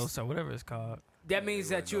means ASOS or whatever it's called. That means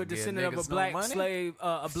that you're a descendant of a black slave,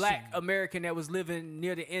 a black American that was living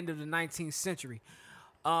near the end of the 19th century.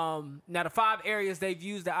 Now, the 5 areas they've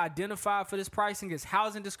used to identify for this pricing is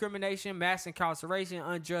housing discrimination, mass incarceration,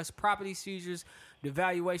 unjust property seizures,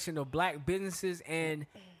 devaluation of black businesses, and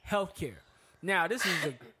healthcare. Now, this is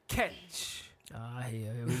a catch.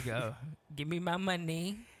 Here we go. Give me my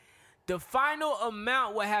money. The final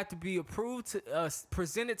amount will have to be approved,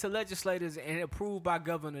 presented to legislators and approved by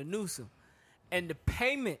Governor Newsom. And the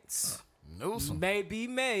payments may be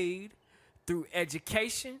made through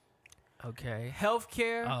education,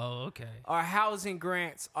 healthcare, or housing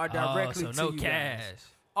grants are directly to so no you cash. guys.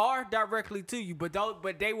 Are directly to you, but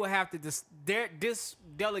they will have to. This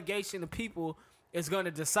delegation of people is going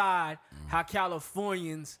to decide how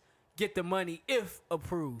Californians get the money if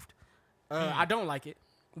approved. I don't like it,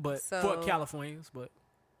 but for Californians, but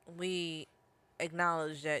we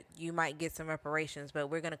acknowledge that you might get some reparations, but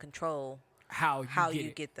we're going to control how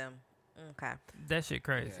you get them. Okay. That shit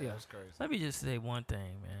crazy. Yeah, that's crazy. Let me just say one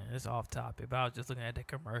thing, man. It's off topic, but I was just looking at the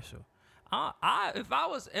commercial. If I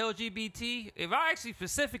was LGBT, if I actually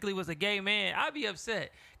specifically was a gay man, I'd be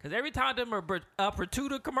upset. Because every time them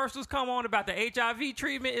Pertuda commercials come on about the HIV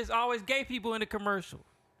treatment, it's always gay people in the commercial.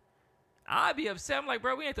 I'd be upset. I'm like,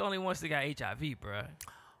 bro, we ain't the only ones that got HIV, bro.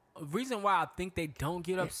 Reason why I think they don't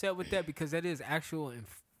get upset with that, because that is actual and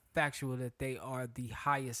factual that they are the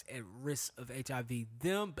highest at risk of HIV.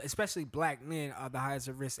 Them, especially black men, are the highest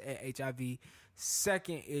at risk at HIV.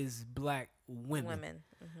 Second is black women.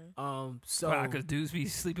 Mm-hmm. So because dudes be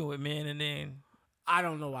sleeping with men and then I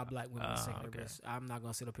don't know why black women are second at risk. I'm not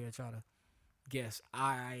gonna sit up here and try to guess.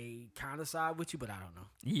 I kind of side with you, but I don't know.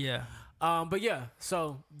 Yeah. But yeah,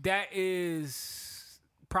 so that is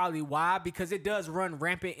probably why, because it does run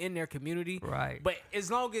rampant in their community. Right. But as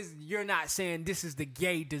long as you're not saying this is the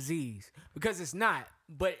gay disease, because it's not,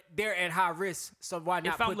 but they're at high risk, so why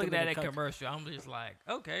not? If I'm looking at that commercial, I'm just like,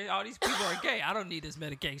 okay, all these people are gay. I don't need this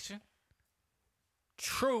medication.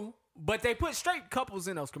 True, but they put straight couples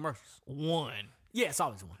in those commercials. One. Yeah, it's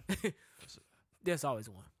always one. There's always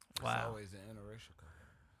one. Wow. It's always an interracial couple.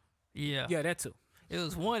 Yeah. Yeah, that too. It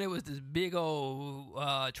was one. It was this big old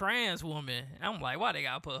trans woman. I'm like, why they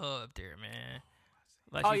gotta put her up there, man?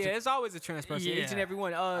 Like It's always a trans person. Yeah. Each and every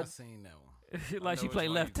one. I seen that one. like she played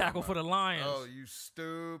left tackle for the Lions. Oh, you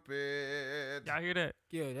stupid. Y'all hear that?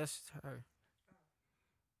 Yeah, that's her.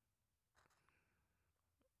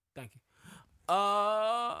 Thank you.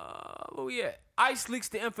 Where we at? ICE leaks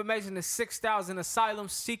the information to 6,000 asylum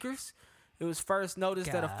seekers. It was first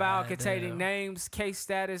noticed that a file containing names, case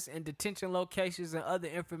status, and detention locations and other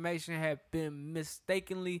information had been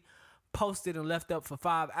mistakenly posted and left up for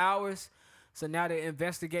 5 hours. So now they're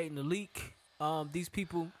investigating the leak. These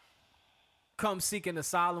people come seeking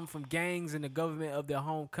asylum from gangs and the government of their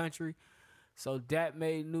home country. So that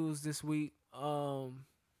made news this week.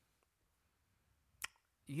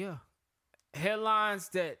 Yeah. Headlines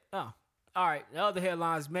that... all right. The other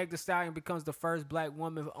headlines, Meg Thee Stallion becomes the first black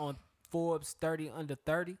woman on Forbes 30 under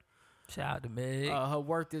 30. Shout out to Meg. Her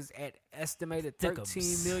worth is at estimated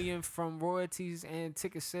 $13 million from royalties and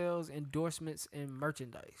ticket sales, endorsements, and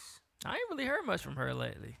merchandise. I ain't really heard much from her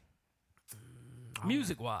lately.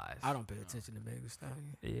 Music-wise. I don't pay attention to Meg Thee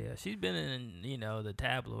Stallion. Yeah, she's been in, the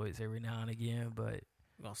tabloids every now and again, but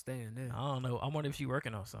Gonna stay in there. I don't know. I wonder if she's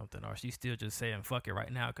working on something or she's still just saying fuck it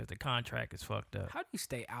right now because the contract is fucked up. How do you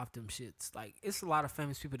stay out them shits? Like, it's a lot of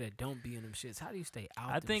famous people that don't be in them shits. How do you stay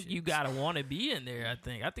out I them think shits? you gotta want to be in there. I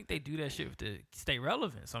think they do that shit to stay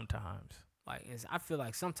relevant sometimes. Like, I feel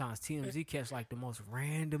like sometimes TMZ catch like the most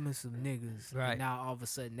randomest of niggas. Right. And now all of a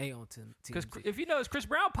sudden they on TMZ. Because if you notice, Chris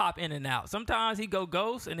Brown pop in and out. Sometimes he go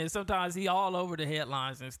ghost, and then sometimes he all over the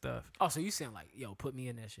headlines and stuff. Oh, so you saying like, yo, put me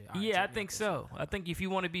in that shit? All right, Yeah, I check me think out so. I think if you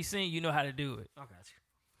want to be seen, you know how to do it. I got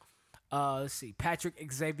you. Let's see. Patrick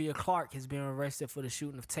Xavier Clark has been arrested for the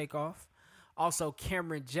shooting of Takeoff. Also,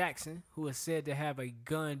 Cameron Jackson, who is said to have a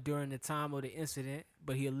gun during the time of the incident,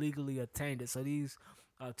 but he illegally obtained it. So these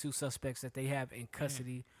are two suspects that they have in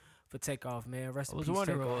custody for Takeoff, man. Rest in peace, I was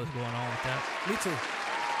wondering Takeoff. what was going on with that. Me too.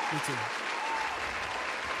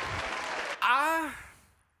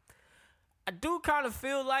 I do kind of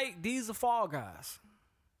feel like these are fall guys.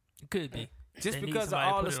 It could be. Just They need because of somebody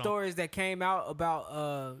to all put the it on. stories that came out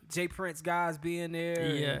about Jay Prince guys being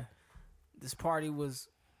there. Yeah. and this party was.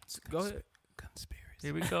 Go ahead.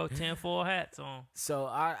 Here we go. 10-4 hats on. So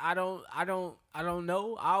I don't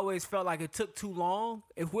know. I always felt like it took too long.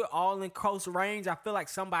 If we're all in close range, I feel like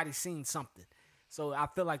somebody's seen something. So I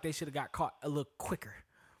feel like they should have got caught a little quicker.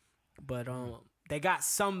 But they got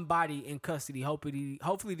somebody in custody.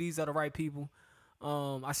 Hopefully these are the right people.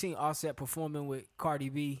 I seen Offset performing with Cardi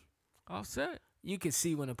B. Offset? You can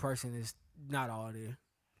see when a person is not all there.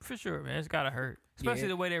 For sure, man. It's got to hurt. Especially Yeah.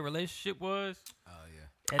 the way their relationship was. Oh,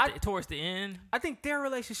 yeah. Towards the end. I think their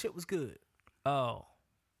relationship was good. Oh.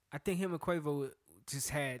 I think him and Quavo just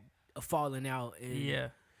had a falling out. And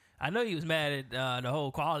Yeah. I know he was mad at the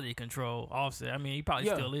whole quality control Offset. I mean, he probably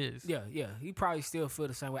still is. Yeah. He probably still feel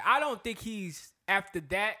the same way. I don't think he's after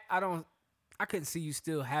that. I couldn't see you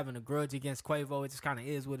still having a grudge against Quavo. It just kind of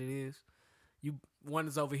is what it is. One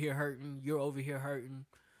is over here hurting. You're over here hurting.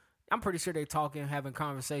 I'm pretty sure they talking, having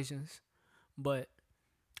conversations, but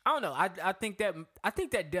I don't know. I think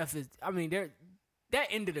that death is. I mean, that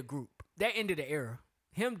ended the group. That ended the era.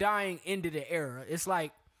 Him dying ended the era. It's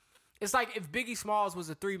like if Biggie Smalls was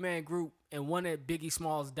a 3-man group and one of Biggie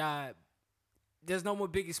Smalls died, there's no more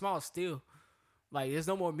Biggie Smalls still. Like, there's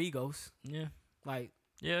no more Migos. Yeah. Like,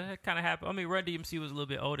 yeah, that kind of happened. I mean, Run DMC was a little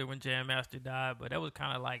bit older when Jam Master died, but that was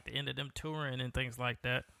kind of like the end of them touring and things like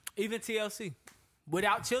that. even TLC.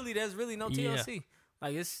 Without Chili, there's really no TLC.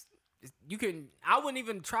 Like, I wouldn't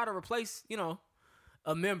even try to replace,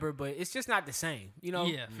 a member, but it's just not the same,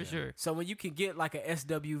 Yeah, for sure. So when you can get like a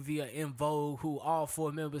SWV or In Vogue, who all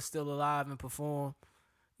 4 members still alive and perform,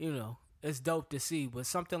 it's dope to see. But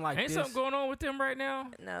something like Ain't this, something going on with them right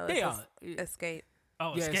now? No, They it's are. Escape.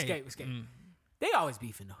 Oh, Yeah, Escape. Escape. Mm. They always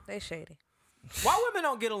beefing though. They shady. Why women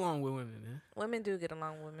don't get along with women, man? Women do get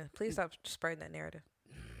along with women. Please stop spreading that narrative.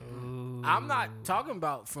 I'm not talking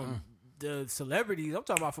about from the celebrities. I'm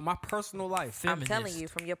talking about from my personal life. Feminist. I'm telling you,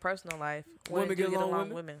 from your personal life, Women women get do get along along with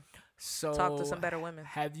with women. So Talk to some better women.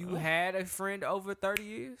 Have you had a friend over 30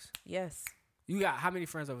 years? Yes. You got how many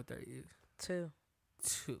friends over 30 years? 2.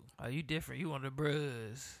 2. Oh, you different. You one of the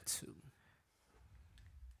bros. 2.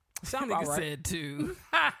 Sound about Nigga right. said 2.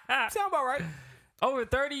 Sound about right. Over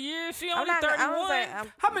 30 years? She only not gonna-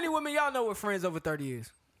 31. How many women y'all know were friends over 30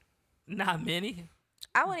 years? Not many.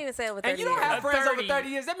 I wouldn't even say over 30 And you don't years. have friends 30. over 30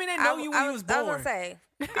 years. That mean they know you when you was born. I was gonna say,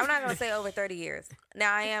 I'm not gonna say over 30 years.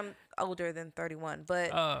 Now I am older than 31,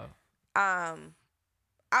 but I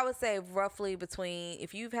would say roughly between,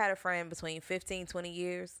 if you've had a friend between 15, 20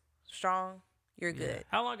 years strong, you're good.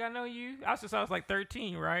 How long I know you? I was like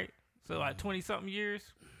 13, right? So like 20 something years.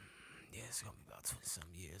 Yeah, it's gonna be about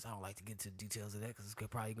 20-something years. I don't like to get into the details of that because it's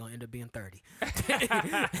probably gonna end up being 30.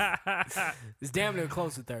 It's damn near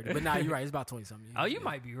close to 30, but nah, you're right. It's about 20-something years. Oh, you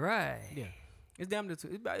might be right. Yeah, it's damn near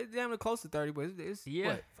it's damn near close to 30, but it's Yeah.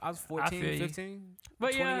 What, I was I 14, feel you. 15. But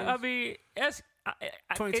 20 yeah, years? I mean, it's,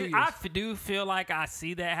 22 years. I do feel like I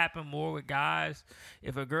see that happen more with guys.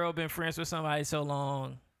 If a girl been friends with somebody so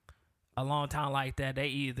long, a long time like that, they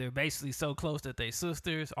either basically so close that they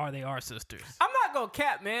sisters or they are sisters. I'm not gonna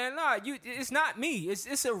cap, man. Nah, it's not me.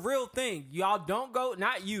 It's a real thing. Y'all don't go.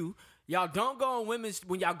 Not you. Y'all don't go on women's.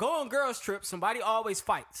 When y'all go on girls' trips, somebody always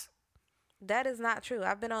fights. That is not true.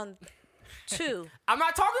 I've been on 2. I'm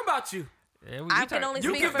not talking about you. Yeah, I can only You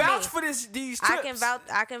speak can for vouch me. for these trips.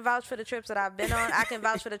 I can vouch for the trips that I've been on. I can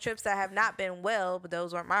vouch for the trips that have not been well, but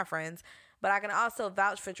those weren't my friends. But I can also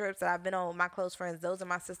vouch for trips that I've been on with my close friends. Those are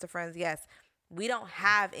my sister friends. Yes, we don't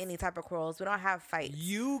have any type of quarrels. We don't have fights.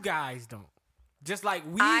 You guys don't. Just like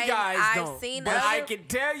we I've guys don't. seen But I other- can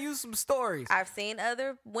tell you some stories. I've seen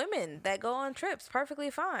other women that go on trips perfectly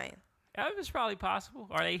fine. That was probably possible.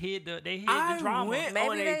 Or they hid the I drama. went Maybe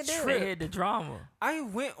on they a do. They trip. hid the drama. I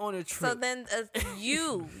went on a trip. So then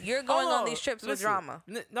you're going Hold on these trips with listen. drama.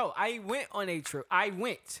 No, I went on a trip.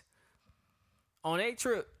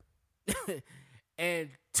 And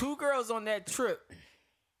 2 girls on that trip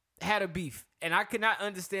had a beef, and I could not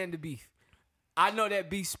understand the beef. I know that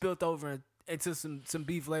beef spilled over into some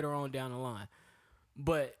beef later on down the line,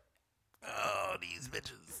 but these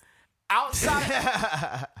bitches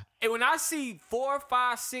outside. And when I see 4,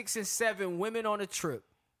 5, 6, and 7 women on a trip,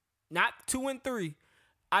 not 2 and 3,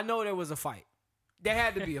 I know there was a fight. There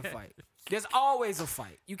had to be a fight. There's always a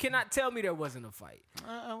fight. You cannot tell me there wasn't a fight.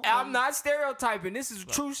 I'm not stereotyping. This is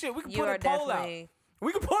true shit. We can You put are a poll out. definitely.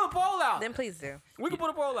 We can pull a poll out. Then please do. We can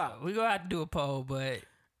put a poll out. We're going to have to do a poll, but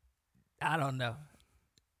I don't know.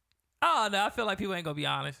 Oh, no, I feel like people ain't going to be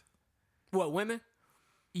honest. What, women?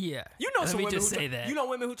 Yeah. You know Let some me women just who say that. You know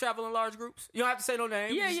women who travel in large groups? You don't have to say no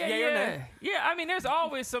names. Yeah, Just yeah, yay or nay. yeah. Yeah, I mean, there's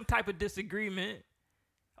always some type of disagreement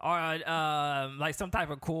or like some type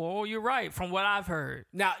of quarrel. You're right, from what I've heard.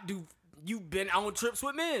 Now, do you been on trips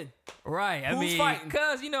with men? Right. I Who's mean, fighting?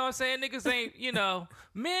 because, you know what I'm saying, niggas ain't,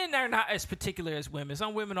 men are not as particular as women.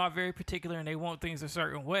 Some women are very particular and they want things a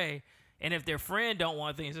certain way. And if their friend don't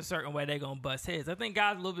want things a certain way, they're going to bust heads. I think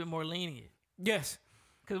guys are a little bit more lenient. Yes.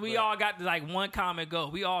 Because we all got like one common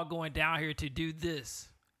goal. We all going down here to do this.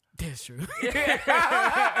 That's true.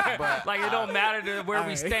 Like, it don't matter where we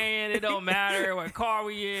Alright. stand. It don't matter what car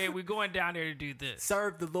we in. We're going down there to do this.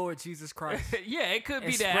 Serve the Lord Jesus Christ. Yeah, it could be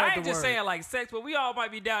And that. spread I ain't the just word. saying like sex, but we all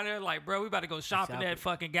might be down there like, bro, we about to go shopping Shopping. at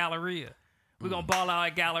fucking Galleria. We're going to ball out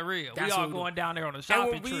at Galleria. That's we all what we do. going down there on a And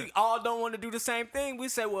shopping when we trip. all don't want to do the same thing, we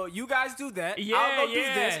say, well, you guys do that. Yeah, I'll go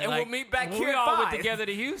yeah. do this, and Like, we'll meet back when here we at all 5. went together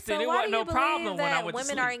to Houston. So It why wasn't do you no problem believe when I that went to women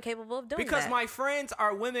sleep. are incapable of doing Because that? my friends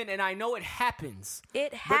are women, and I know it happens.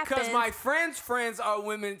 It Because happens. my friends are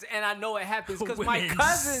women, and I know it happens. Because my Women's.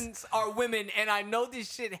 cousins are women, and I know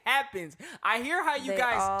this shit happens. I hear how you They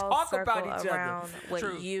guys all talk about circle each around other. what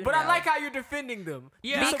True. you But know. I like how you're defending them.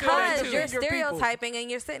 Yeah, I feel that because too. you're Defend your people. stereotyping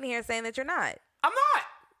and you're sitting here saying that you're not. I'm not.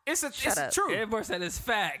 It's Shut up. true. Everyone said it's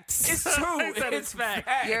facts. It's true. They said it's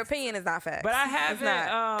facts. Your opinion is not fact. But I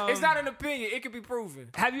haven't. It's not an opinion. It can be proven.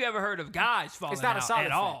 Have you ever heard of guys falling It's not a out solid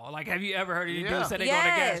at all? Like, have you ever heard any dudes say they go on a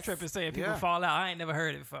Yes. gas trip and saying people Yeah. fall out? I ain't never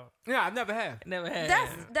heard it before. Yeah, I've never had. Never had.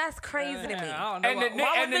 That's crazy to me. I don't know. And why the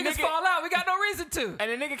why and would the niggas nigga- fall out? We got no reason to.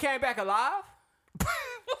 And the nigga came back alive?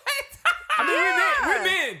 What? I mean,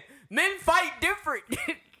 we men. Men fight different.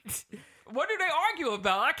 What do they argue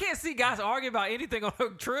about? I can't see guys argue about anything on a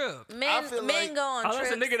trip. Men feel men like- go on Unless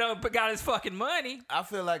trips. a nigga don't got his fucking money. I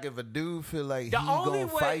feel like if a dude feel like The he only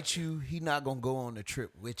gonna way- fight you, he not gonna go on the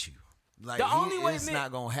trip with you. Like The only way it's men-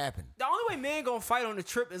 not gonna happen. The only way men gonna fight on the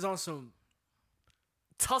trip is on some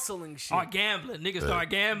tussling shit. Or gambling. Niggas start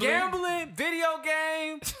gambling. Gambling, video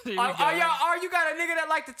games. Here we Are go. you got a nigga that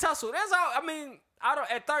like to tussle? That's all. I mean,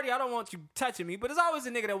 at 30, I don't want you touching me, but it's always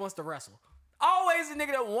a nigga that wants to wrestle. Always a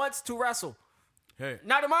nigga that wants to wrestle. Hey,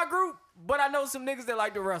 Not in my group, but I know some niggas that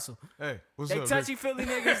like to wrestle. hey, what's They up? touchy Philly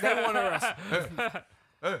niggas, they want to wrestle.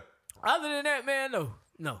 Hey, Other than that, man,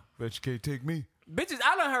 no. bet you can't take me. Bitches,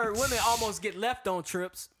 I done heard women almost get left on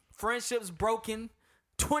trips friendships broken,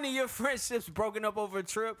 20-year friendships broken up over a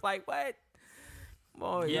trip. Like what?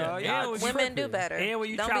 Oh Yeah, y'all Women tripping. do better. And when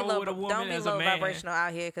you don't travel be low, with a woman don't be as a low man. vibrational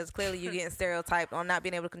out here because clearly you getting stereotyped on not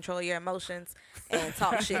being able to control your emotions and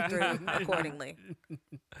talk shit through accordingly.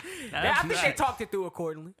 I think they talked it through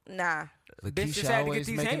accordingly. Nah. Bitch just Lakeisha had to get always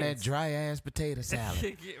these making hands. that dry ass potato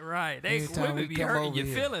salad. Right. Every time Women we be come hurting over your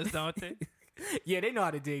here. feelings, don't they? Yeah, they know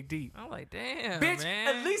how to dig deep. I'm like, damn, Bitch,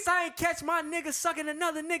 man. at least I ain't catch my nigga sucking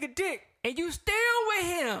another nigga dick. And you still with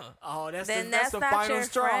him. Oh, that's Then that's the not final your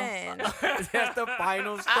straw. friend. That's the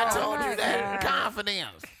final straw. I told my you that in God.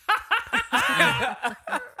 confidence.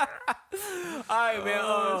 All right,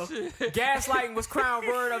 man. Gaslighting was crown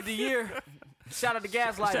word of the year. Shout out to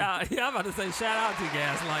gaslighting. I'm about to say shout out to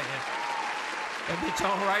Gaslighting. That bitch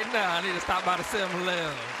on right now. I need to stop by the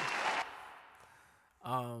 7-Eleven.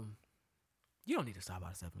 You don't need to stop by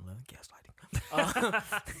the 7-Eleven. Gaslighting.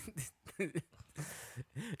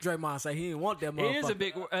 Draymond say he didn't want that motherfucker. It is a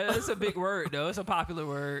big. It's a big word though. It's a popular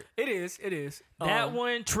word. It is. It is. That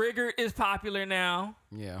one, triggered, is popular now.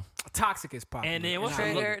 Yeah. Toxic is popular. And then what's I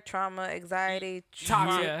the- love Trigger, trauma, anxiety,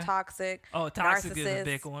 Toxic. Yeah. toxic. Oh, toxic is a narcissist.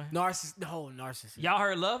 big one. it. Narcissist. Y'all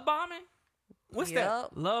heard love bombing? What's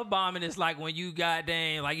Yup. Love bombing is like when you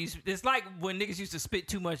goddamn like you. It's like when niggas used to spit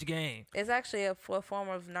too much game. It's actually a form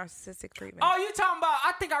of narcissistic treatment. that? Oh, you talking about?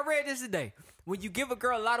 I think I read this today. When you give a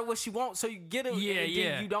girl a lot of what she wants, so you get it. Yeah, and yeah.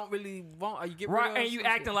 Then you don't really want, or you get rid Right, of and you some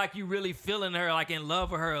acting shit. like you really feeling her, like in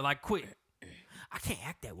love with her, like quick. I can't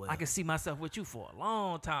act that way. I can see myself with you for a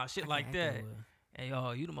long time, shit like act that that. way. And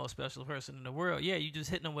yo, you the most special person in the world. Yeah, you just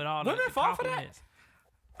hitting them with all Women the fall for that? compliments.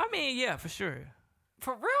 I mean, yeah, for sure.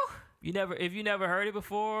 For real? If you never heard it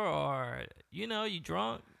before, or you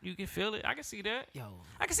drunk, you can feel it. I can see that. Yo,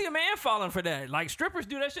 I can see a man falling for that. Like strippers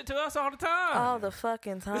do that shit to us all the time. All the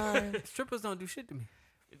fucking time. strippers don't do shit to me.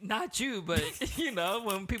 Not you, but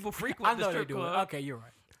when people frequent I the know strip they do club. it. Okay, you're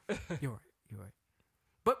right. You're right.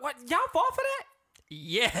 But what? Y'all fall for that?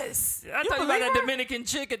 Yes, I told you about believe that her? Dominican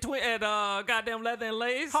chick at goddamn Leather and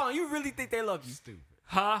Lace. Hold on, you really think they love you? Stupid.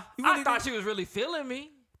 Huh? You really I thought think- she was really feeling me.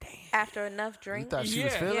 After enough You drink. thought she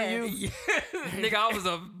was feeling Yeah. you? Nigga, I was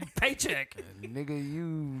a paycheck. Nigga,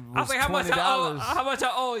 you I was was like, $20. how much I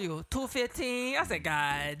owe you? $2.15. I said,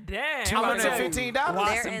 God damn. $215? Wash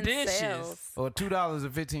They're some in dishes. sales. Or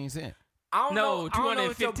 $2.15. I don't No, know. I don't know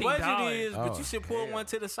what your budget $215. is, but Oh, you should pull one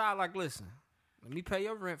to the side. Like, listen, let me pay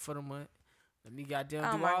your rent for the month. Let me goddamn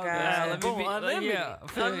Oh do my all God. that. Let me Boom, be- unlimited. yeah, I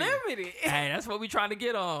feel you. Unlimited. Hey, that's what we trying to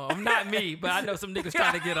get on. Not me, but I know some niggas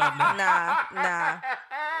trying to get on that. Nah.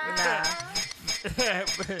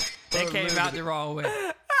 That came out the wrong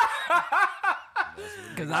way.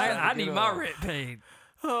 Because I need my rent paid.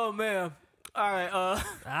 Oh man. All right.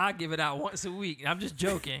 I'll give it out once a week. I'm just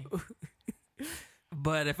joking.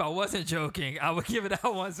 But if I wasn't joking, I would give it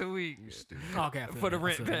out once a week. Okay. I feel For the that, I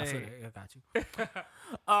rent feel that, I feel paid. that. I got you.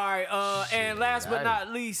 All right. And last but not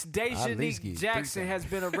least, I at least Dejanique get Jackson 3 has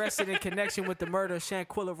been arrested in connection with the murder of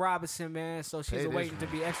Shanquilla Robinson, man. So she's Hey, this awaiting to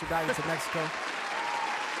one. be extradited to Mexico.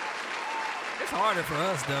 It's harder for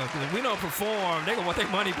us, though, because if we don't perform, they going to want their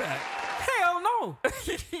money back. Hell no.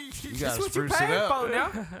 You That's gotta what you spruce it paid up. for now.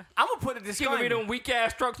 I'm gonna put a Giving disclaimer. me them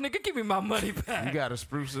weak-ass strokes, nigga, give me my money back. You gotta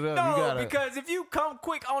spruce it up. No, you gotta. because if you come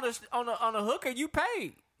quick on a hooker, you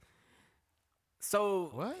paid. So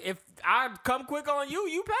What? if I come quick on you,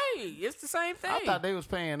 you pay. It's the same thing. I thought they was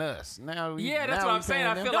paying us. Now, Yeah, that's now what we I'm saying.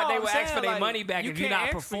 I paying feel them? like they No, would I'm ask for saying, their like, money back you if you're can't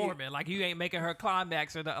not ask for your- performing. Like, you ain't making her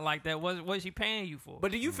climax or nothing like that. What's she paying you for?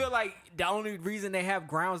 But do you feel like the only reason they have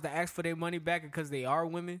grounds to ask for their money back is because they are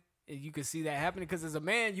women? And you can see that happening? Because as a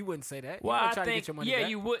man, you wouldn't say that. Well, you I would try to think, get your money yeah, back.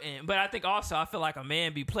 you wouldn't. But I think also, I feel like a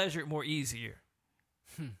man be pleasured more easier.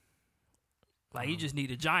 Like, he just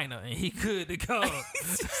need a gina, and he good to go.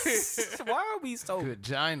 Why are we so Good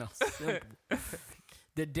Gina. simple?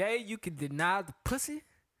 The day you can deny the pussy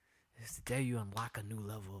is the day you unlock a new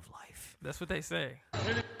level of life. That's what they say.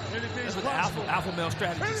 That's what the alpha male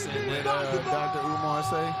strategy said. What Dr. Umar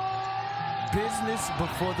say? Business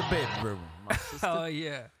before the bedroom. My sister. Oh,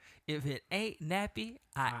 yeah. If it ain't nappy,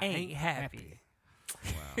 I ain't happy.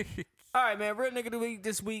 All right, man. Real nigga of the week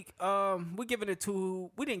this week. We giving it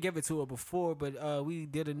to. We didn't give it to her before, but we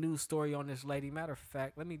did a news story on this lady. Matter of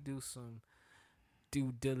fact, let me do some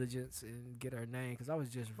due diligence and get her name because I was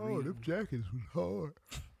just reading jackets was hard.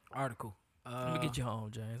 article. Let me get you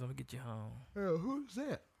home, James. Let me get you home. Hell, who's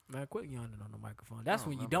that? Man, quit yawning on the microphone. That's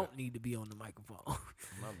when you don't need to be on the microphone.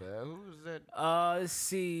 My bad. Who's that? Let's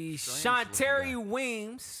see. Strange Shantari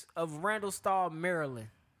Weems of Randallstown, Maryland.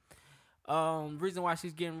 Reason why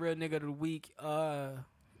she's getting real nigga of the week.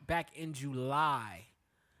 Back in July,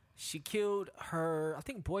 she killed her, I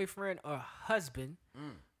think, boyfriend or husband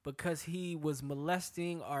because he was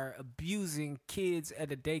molesting or abusing kids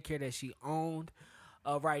at a daycare that she owned.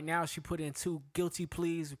 Right now, she put in 2 guilty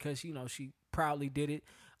pleas because, she proudly did it.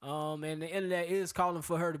 And the internet is calling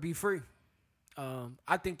for her to be free.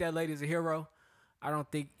 I think that lady's a hero. I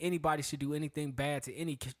don't think anybody should do anything bad to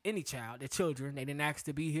any child. They're children. They didn't ask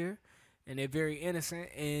to be here. And they're very innocent.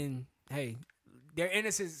 And, hey, their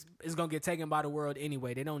innocence is going to get taken by the world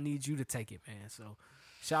anyway. They don't need you to take it, man. So,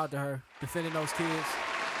 shout out to her defending those kids.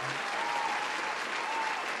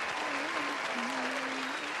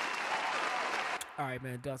 All right,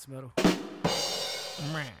 man. Dunce Metal.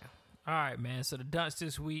 Man. All right, man. So the dunce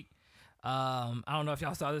this week, I don't know if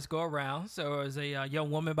y'all saw this go around. So it was a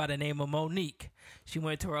young woman by the name of Monique. She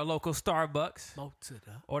went to her local Starbucks,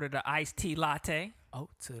 ordered an iced tea latte.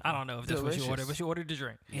 I don't know if that's what she ordered, but she ordered the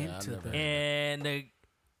drink. And the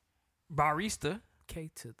barista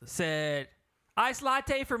said, "Iced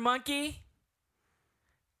latte for Monkey."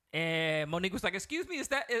 And Monique was like, "Excuse me,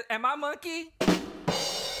 am I Monkey?"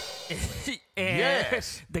 And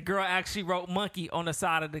yes. The girl actually wrote Monkey on the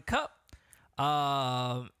side of the cup.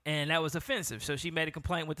 And that was offensive. So she made a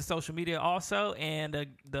complaint with the social media also, and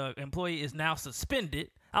the employee is now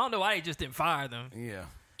suspended. I don't know why they just didn't fire them. Yeah.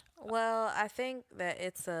 Well, I think that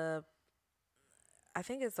it's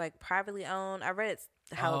like privately owned. I read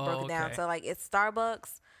how it broke it down. So like it's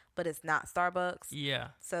Starbucks, but it's not Starbucks. Yeah.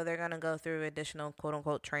 So they're gonna go through additional quote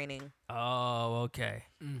unquote training. Oh, okay.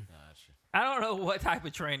 Gotcha. I don't know what type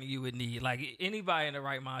of training you would need. Like anybody in the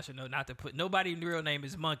right mind should know not to put nobody's real name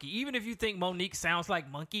is Monkey. Even if you think Monique sounds like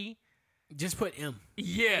Monkey, just put M.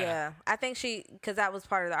 Yeah. I think because that was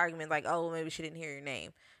part of the argument. Like, oh, maybe she didn't hear your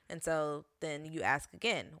name, and so then you ask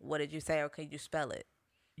again, what did you say, or can you spell it?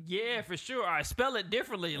 Yeah, for sure. I spell it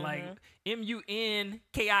differently, like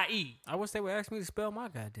Munkie. I wish they would ask me to spell my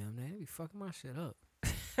goddamn name. They be fucking my shit up.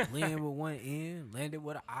 Lynn with one N, landed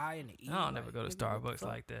with an I and an E. I don't never go to Starbucks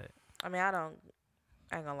like that. I mean, I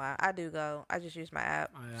ain't gonna lie. I do go. I just use my app.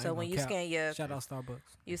 So when you scan your shout out Starbucks,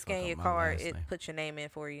 you scan your card, it puts your name in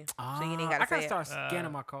for you. So you ain't gotta say it. I gotta start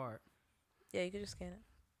scanning my card. Yeah, you can just scan it.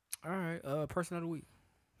 All right. Person of the week.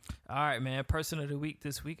 All right, man. Person of the week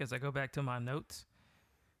this week as I go back to my notes.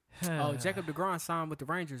 Jacob deGrom signed with the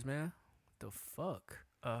Rangers, man. The fuck?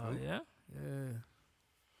 Yeah? Yeah.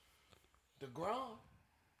 DeGrom.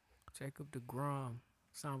 Jacob deGrom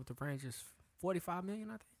signed with the Rangers. $45 million,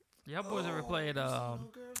 I think. Y'all boys ever played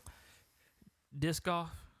disc golf?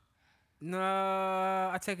 No,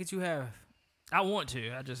 I take it you have. I want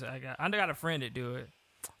to. I got a friend that do it.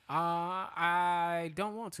 I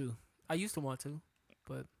don't want to. I used to want to,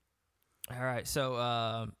 but all right.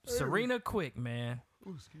 So Serena Quick, man.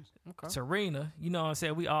 Ooh, excuse me. Okay. Serena, you know what I'm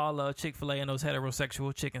saying? We all love Chick-fil-A and those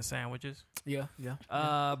heterosexual chicken sandwiches. Yeah.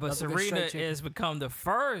 But That's Serena has become the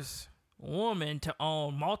first woman to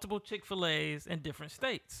own multiple Chick-fil-A's in different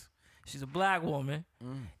states. She's a black woman.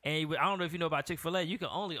 And I don't know if you know about Chick-fil-A. You can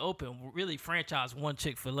only franchise one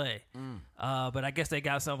Chick-fil-A. But I guess they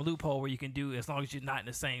got some loophole where you can do, as long as you're not in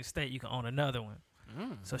the same state, you can own another one.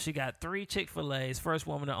 So she got 3 Chick-fil-A's, first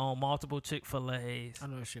woman to own multiple Chick-fil-A's. I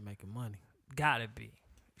know that shit making money. Gotta be.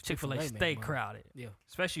 Chick-fil-A stay crowded. Yeah.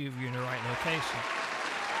 Especially if you're in the right location.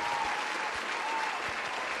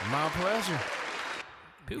 My pleasure.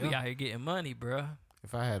 People be out here getting money, bruh.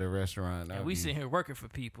 If I had a restaurant, and we sitting here working for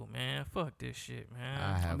people, man. Fuck this shit,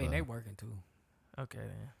 man. I mean, they working too. Okay,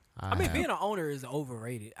 then. I mean, being an owner is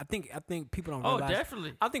overrated. I think people don't realize. Oh,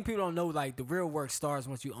 definitely. I think people don't know, like, the real work starts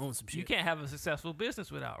once you own some shit. You can't have a successful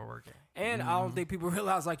business without working. And I don't think people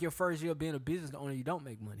realize, like, your first year of being a business owner, you don't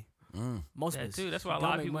make money. Most that businesses. too. That's why a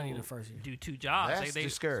lot of people money the first year. do 2 jobs. That's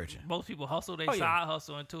discouraging. Most people hustle. They side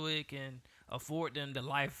hustle until it can afford them the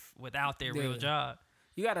life without their real job.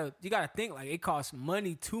 You gotta think, like, it costs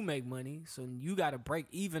money to make money, so you gotta break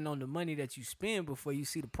even on the money that you spend before you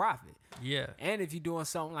see the profit. Yeah. And if you're doing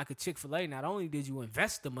something like a Chick-fil-A, not only did you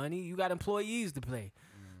invest the money, you got employees to pay.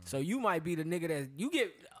 So you might be the nigga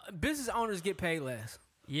that business owners get paid less.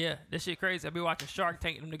 Yeah, this shit crazy. I be watching Shark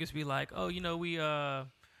Tank and them niggas be like, oh, you know,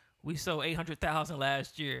 we sold 800,000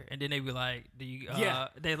 last year, and then they be like,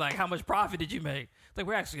 they like, how much profit did you make? It's like,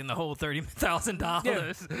 we're actually in the hole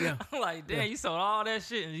 $30,000. Yeah. I'm like, damn, you sold all that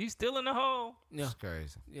shit and you still in the hole? Yeah, It's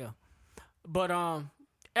crazy. Yeah, but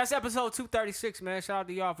that's episode 236, man. Shout out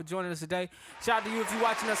to y'all for joining us today. Shout out to you if you're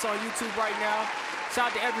watching us on YouTube right now.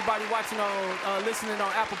 Shout out to everybody watching listening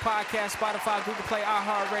on Apple Podcasts, Spotify, Google Play,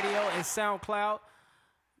 iHeartRadio, and SoundCloud.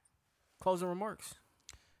 Closing remarks.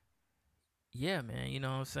 Yeah, man, you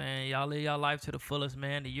know what I'm saying? Y'all live y'all life to the fullest,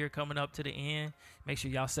 man. The year coming up to the end. Make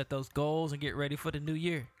sure y'all set those goals and get ready for the new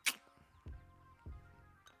year.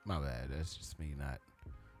 My bad. That's just me not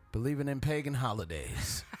Believing in pagan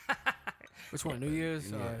holidays. Which one? New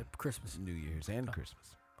Year's or Christmas? New Year's and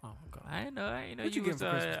Christmas. Oh, God. I didn't know What you getting was. for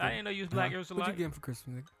Christmas, I didn't know you was Black Ursula. What you getting for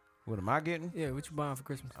Christmas, nigga? What am I getting? Yeah, what you buying for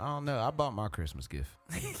Christmas? I don't know. I bought my Christmas gift.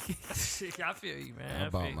 Shit, I feel you, man. I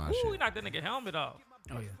bought my shit. Ooh, we knocked that nigga helmet off.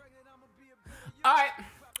 Oh, yeah. All right.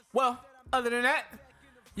 Well, other than that,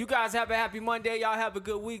 you guys have a happy Monday. Y'all have a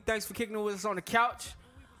good week. Thanks for kicking it with us on the couch.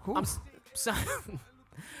 I'm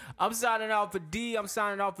signing off for D. I'm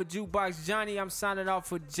signing off for Jukebox Johnny. I'm signing off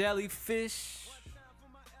for Jellyfish.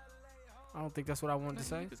 I don't think that's what I wanted to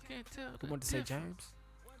say. I wanted to say James.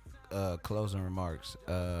 Closing remarks.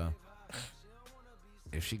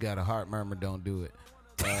 If she got a heart murmur, don't do it.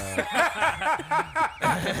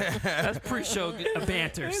 That's pre-show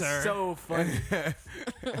banter, sir. So funny.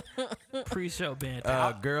 Pre-show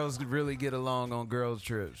banter. Girls really get along on girls'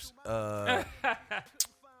 trips.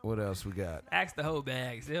 What else we got? Ask the whole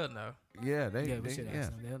bags. They'll know. Yeah, they should ask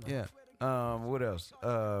them. They'll know. Yeah. What else?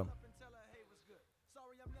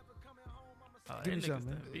 Give me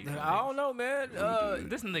something, man. I don't know, man.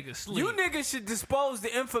 This nigga sleep. You niggas should disclose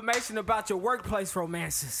the information about your workplace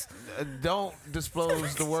romances. Don't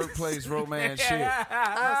disclose the workplace romance shit. Oh,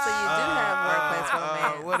 so you do have workplace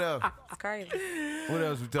romance. What else? It's crazy. What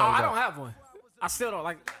else we talking I about? don't have one. I still don't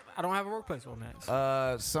like. I don't have a workplace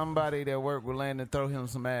romance. Somebody that work with Landon throw him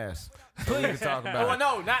some ass. So we can talk about Oh it.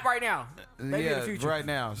 no, not right now. Maybe in the future. Right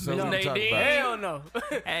now. So we can talk about Nadine. it. Hell no.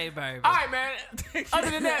 Hey, baby. All right, man.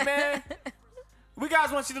 Other than that, man, we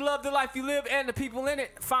guys want you to love the life you live and the people in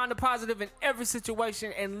it. Find the positive in every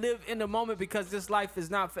situation and live in the moment because this life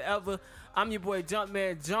is not forever. I'm your boy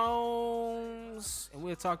Jumpman Jones, and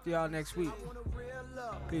we'll talk to y'all next week.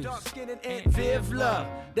 Peace. Dark skin and Viv love.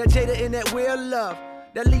 That Jada in that weird love.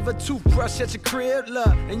 That leave a toothbrush at your crib,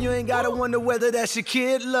 love. And you ain't gotta wonder whether that's your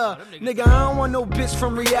kid, love. Nigga, I don't want no bitch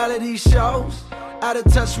from reality shows. Out of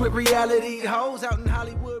touch with reality hoes. Out in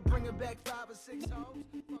Hollywood, bringing back 5 or 6 hoes.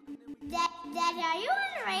 Daddy, are you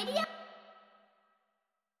on the radio?